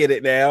 oh, I get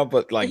it now.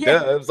 But duh,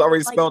 it's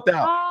already spelled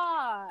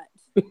out.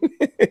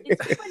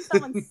 It's just when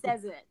someone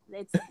says it,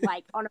 it's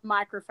on a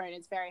microphone,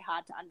 it's very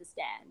hard to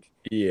understand.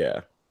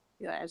 Yeah.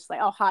 It's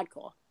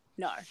hardcore.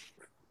 No.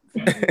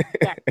 No.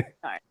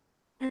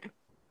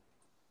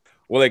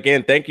 Well,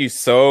 again, thank you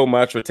so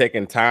much for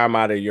taking time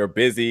out of your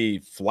busy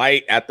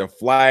flight after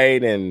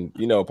flight and,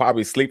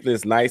 probably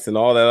sleepless nights and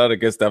all that other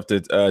good stuff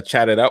to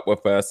chat it up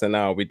with us.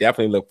 And we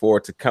definitely look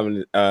forward to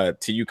coming to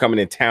you coming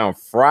in town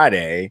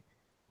Friday.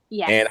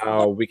 Yes.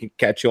 And we can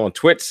catch you on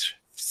Twitch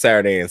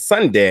Saturday and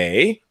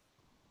Sunday.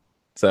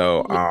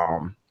 So,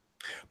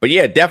 but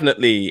yeah,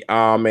 definitely.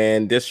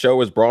 And this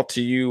show is brought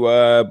to you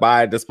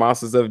by the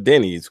sponsors of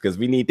Denny's because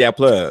we need that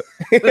plug.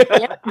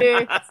 Yep,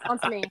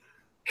 sponsor me.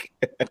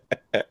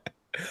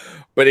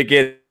 But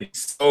again,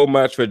 so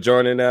much for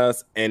joining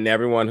us and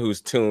everyone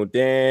who's tuned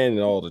in and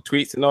all the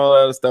tweets and all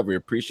that other stuff. We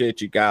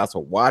appreciate you guys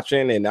for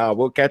watching, and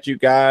we'll catch you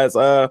guys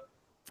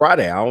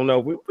Friday. I don't know.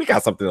 We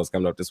got something else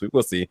coming up this week.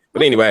 We'll see.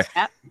 But anyway,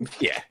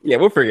 yeah,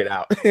 we'll figure it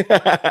out.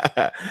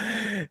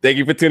 Thank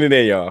you for tuning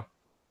in, y'all.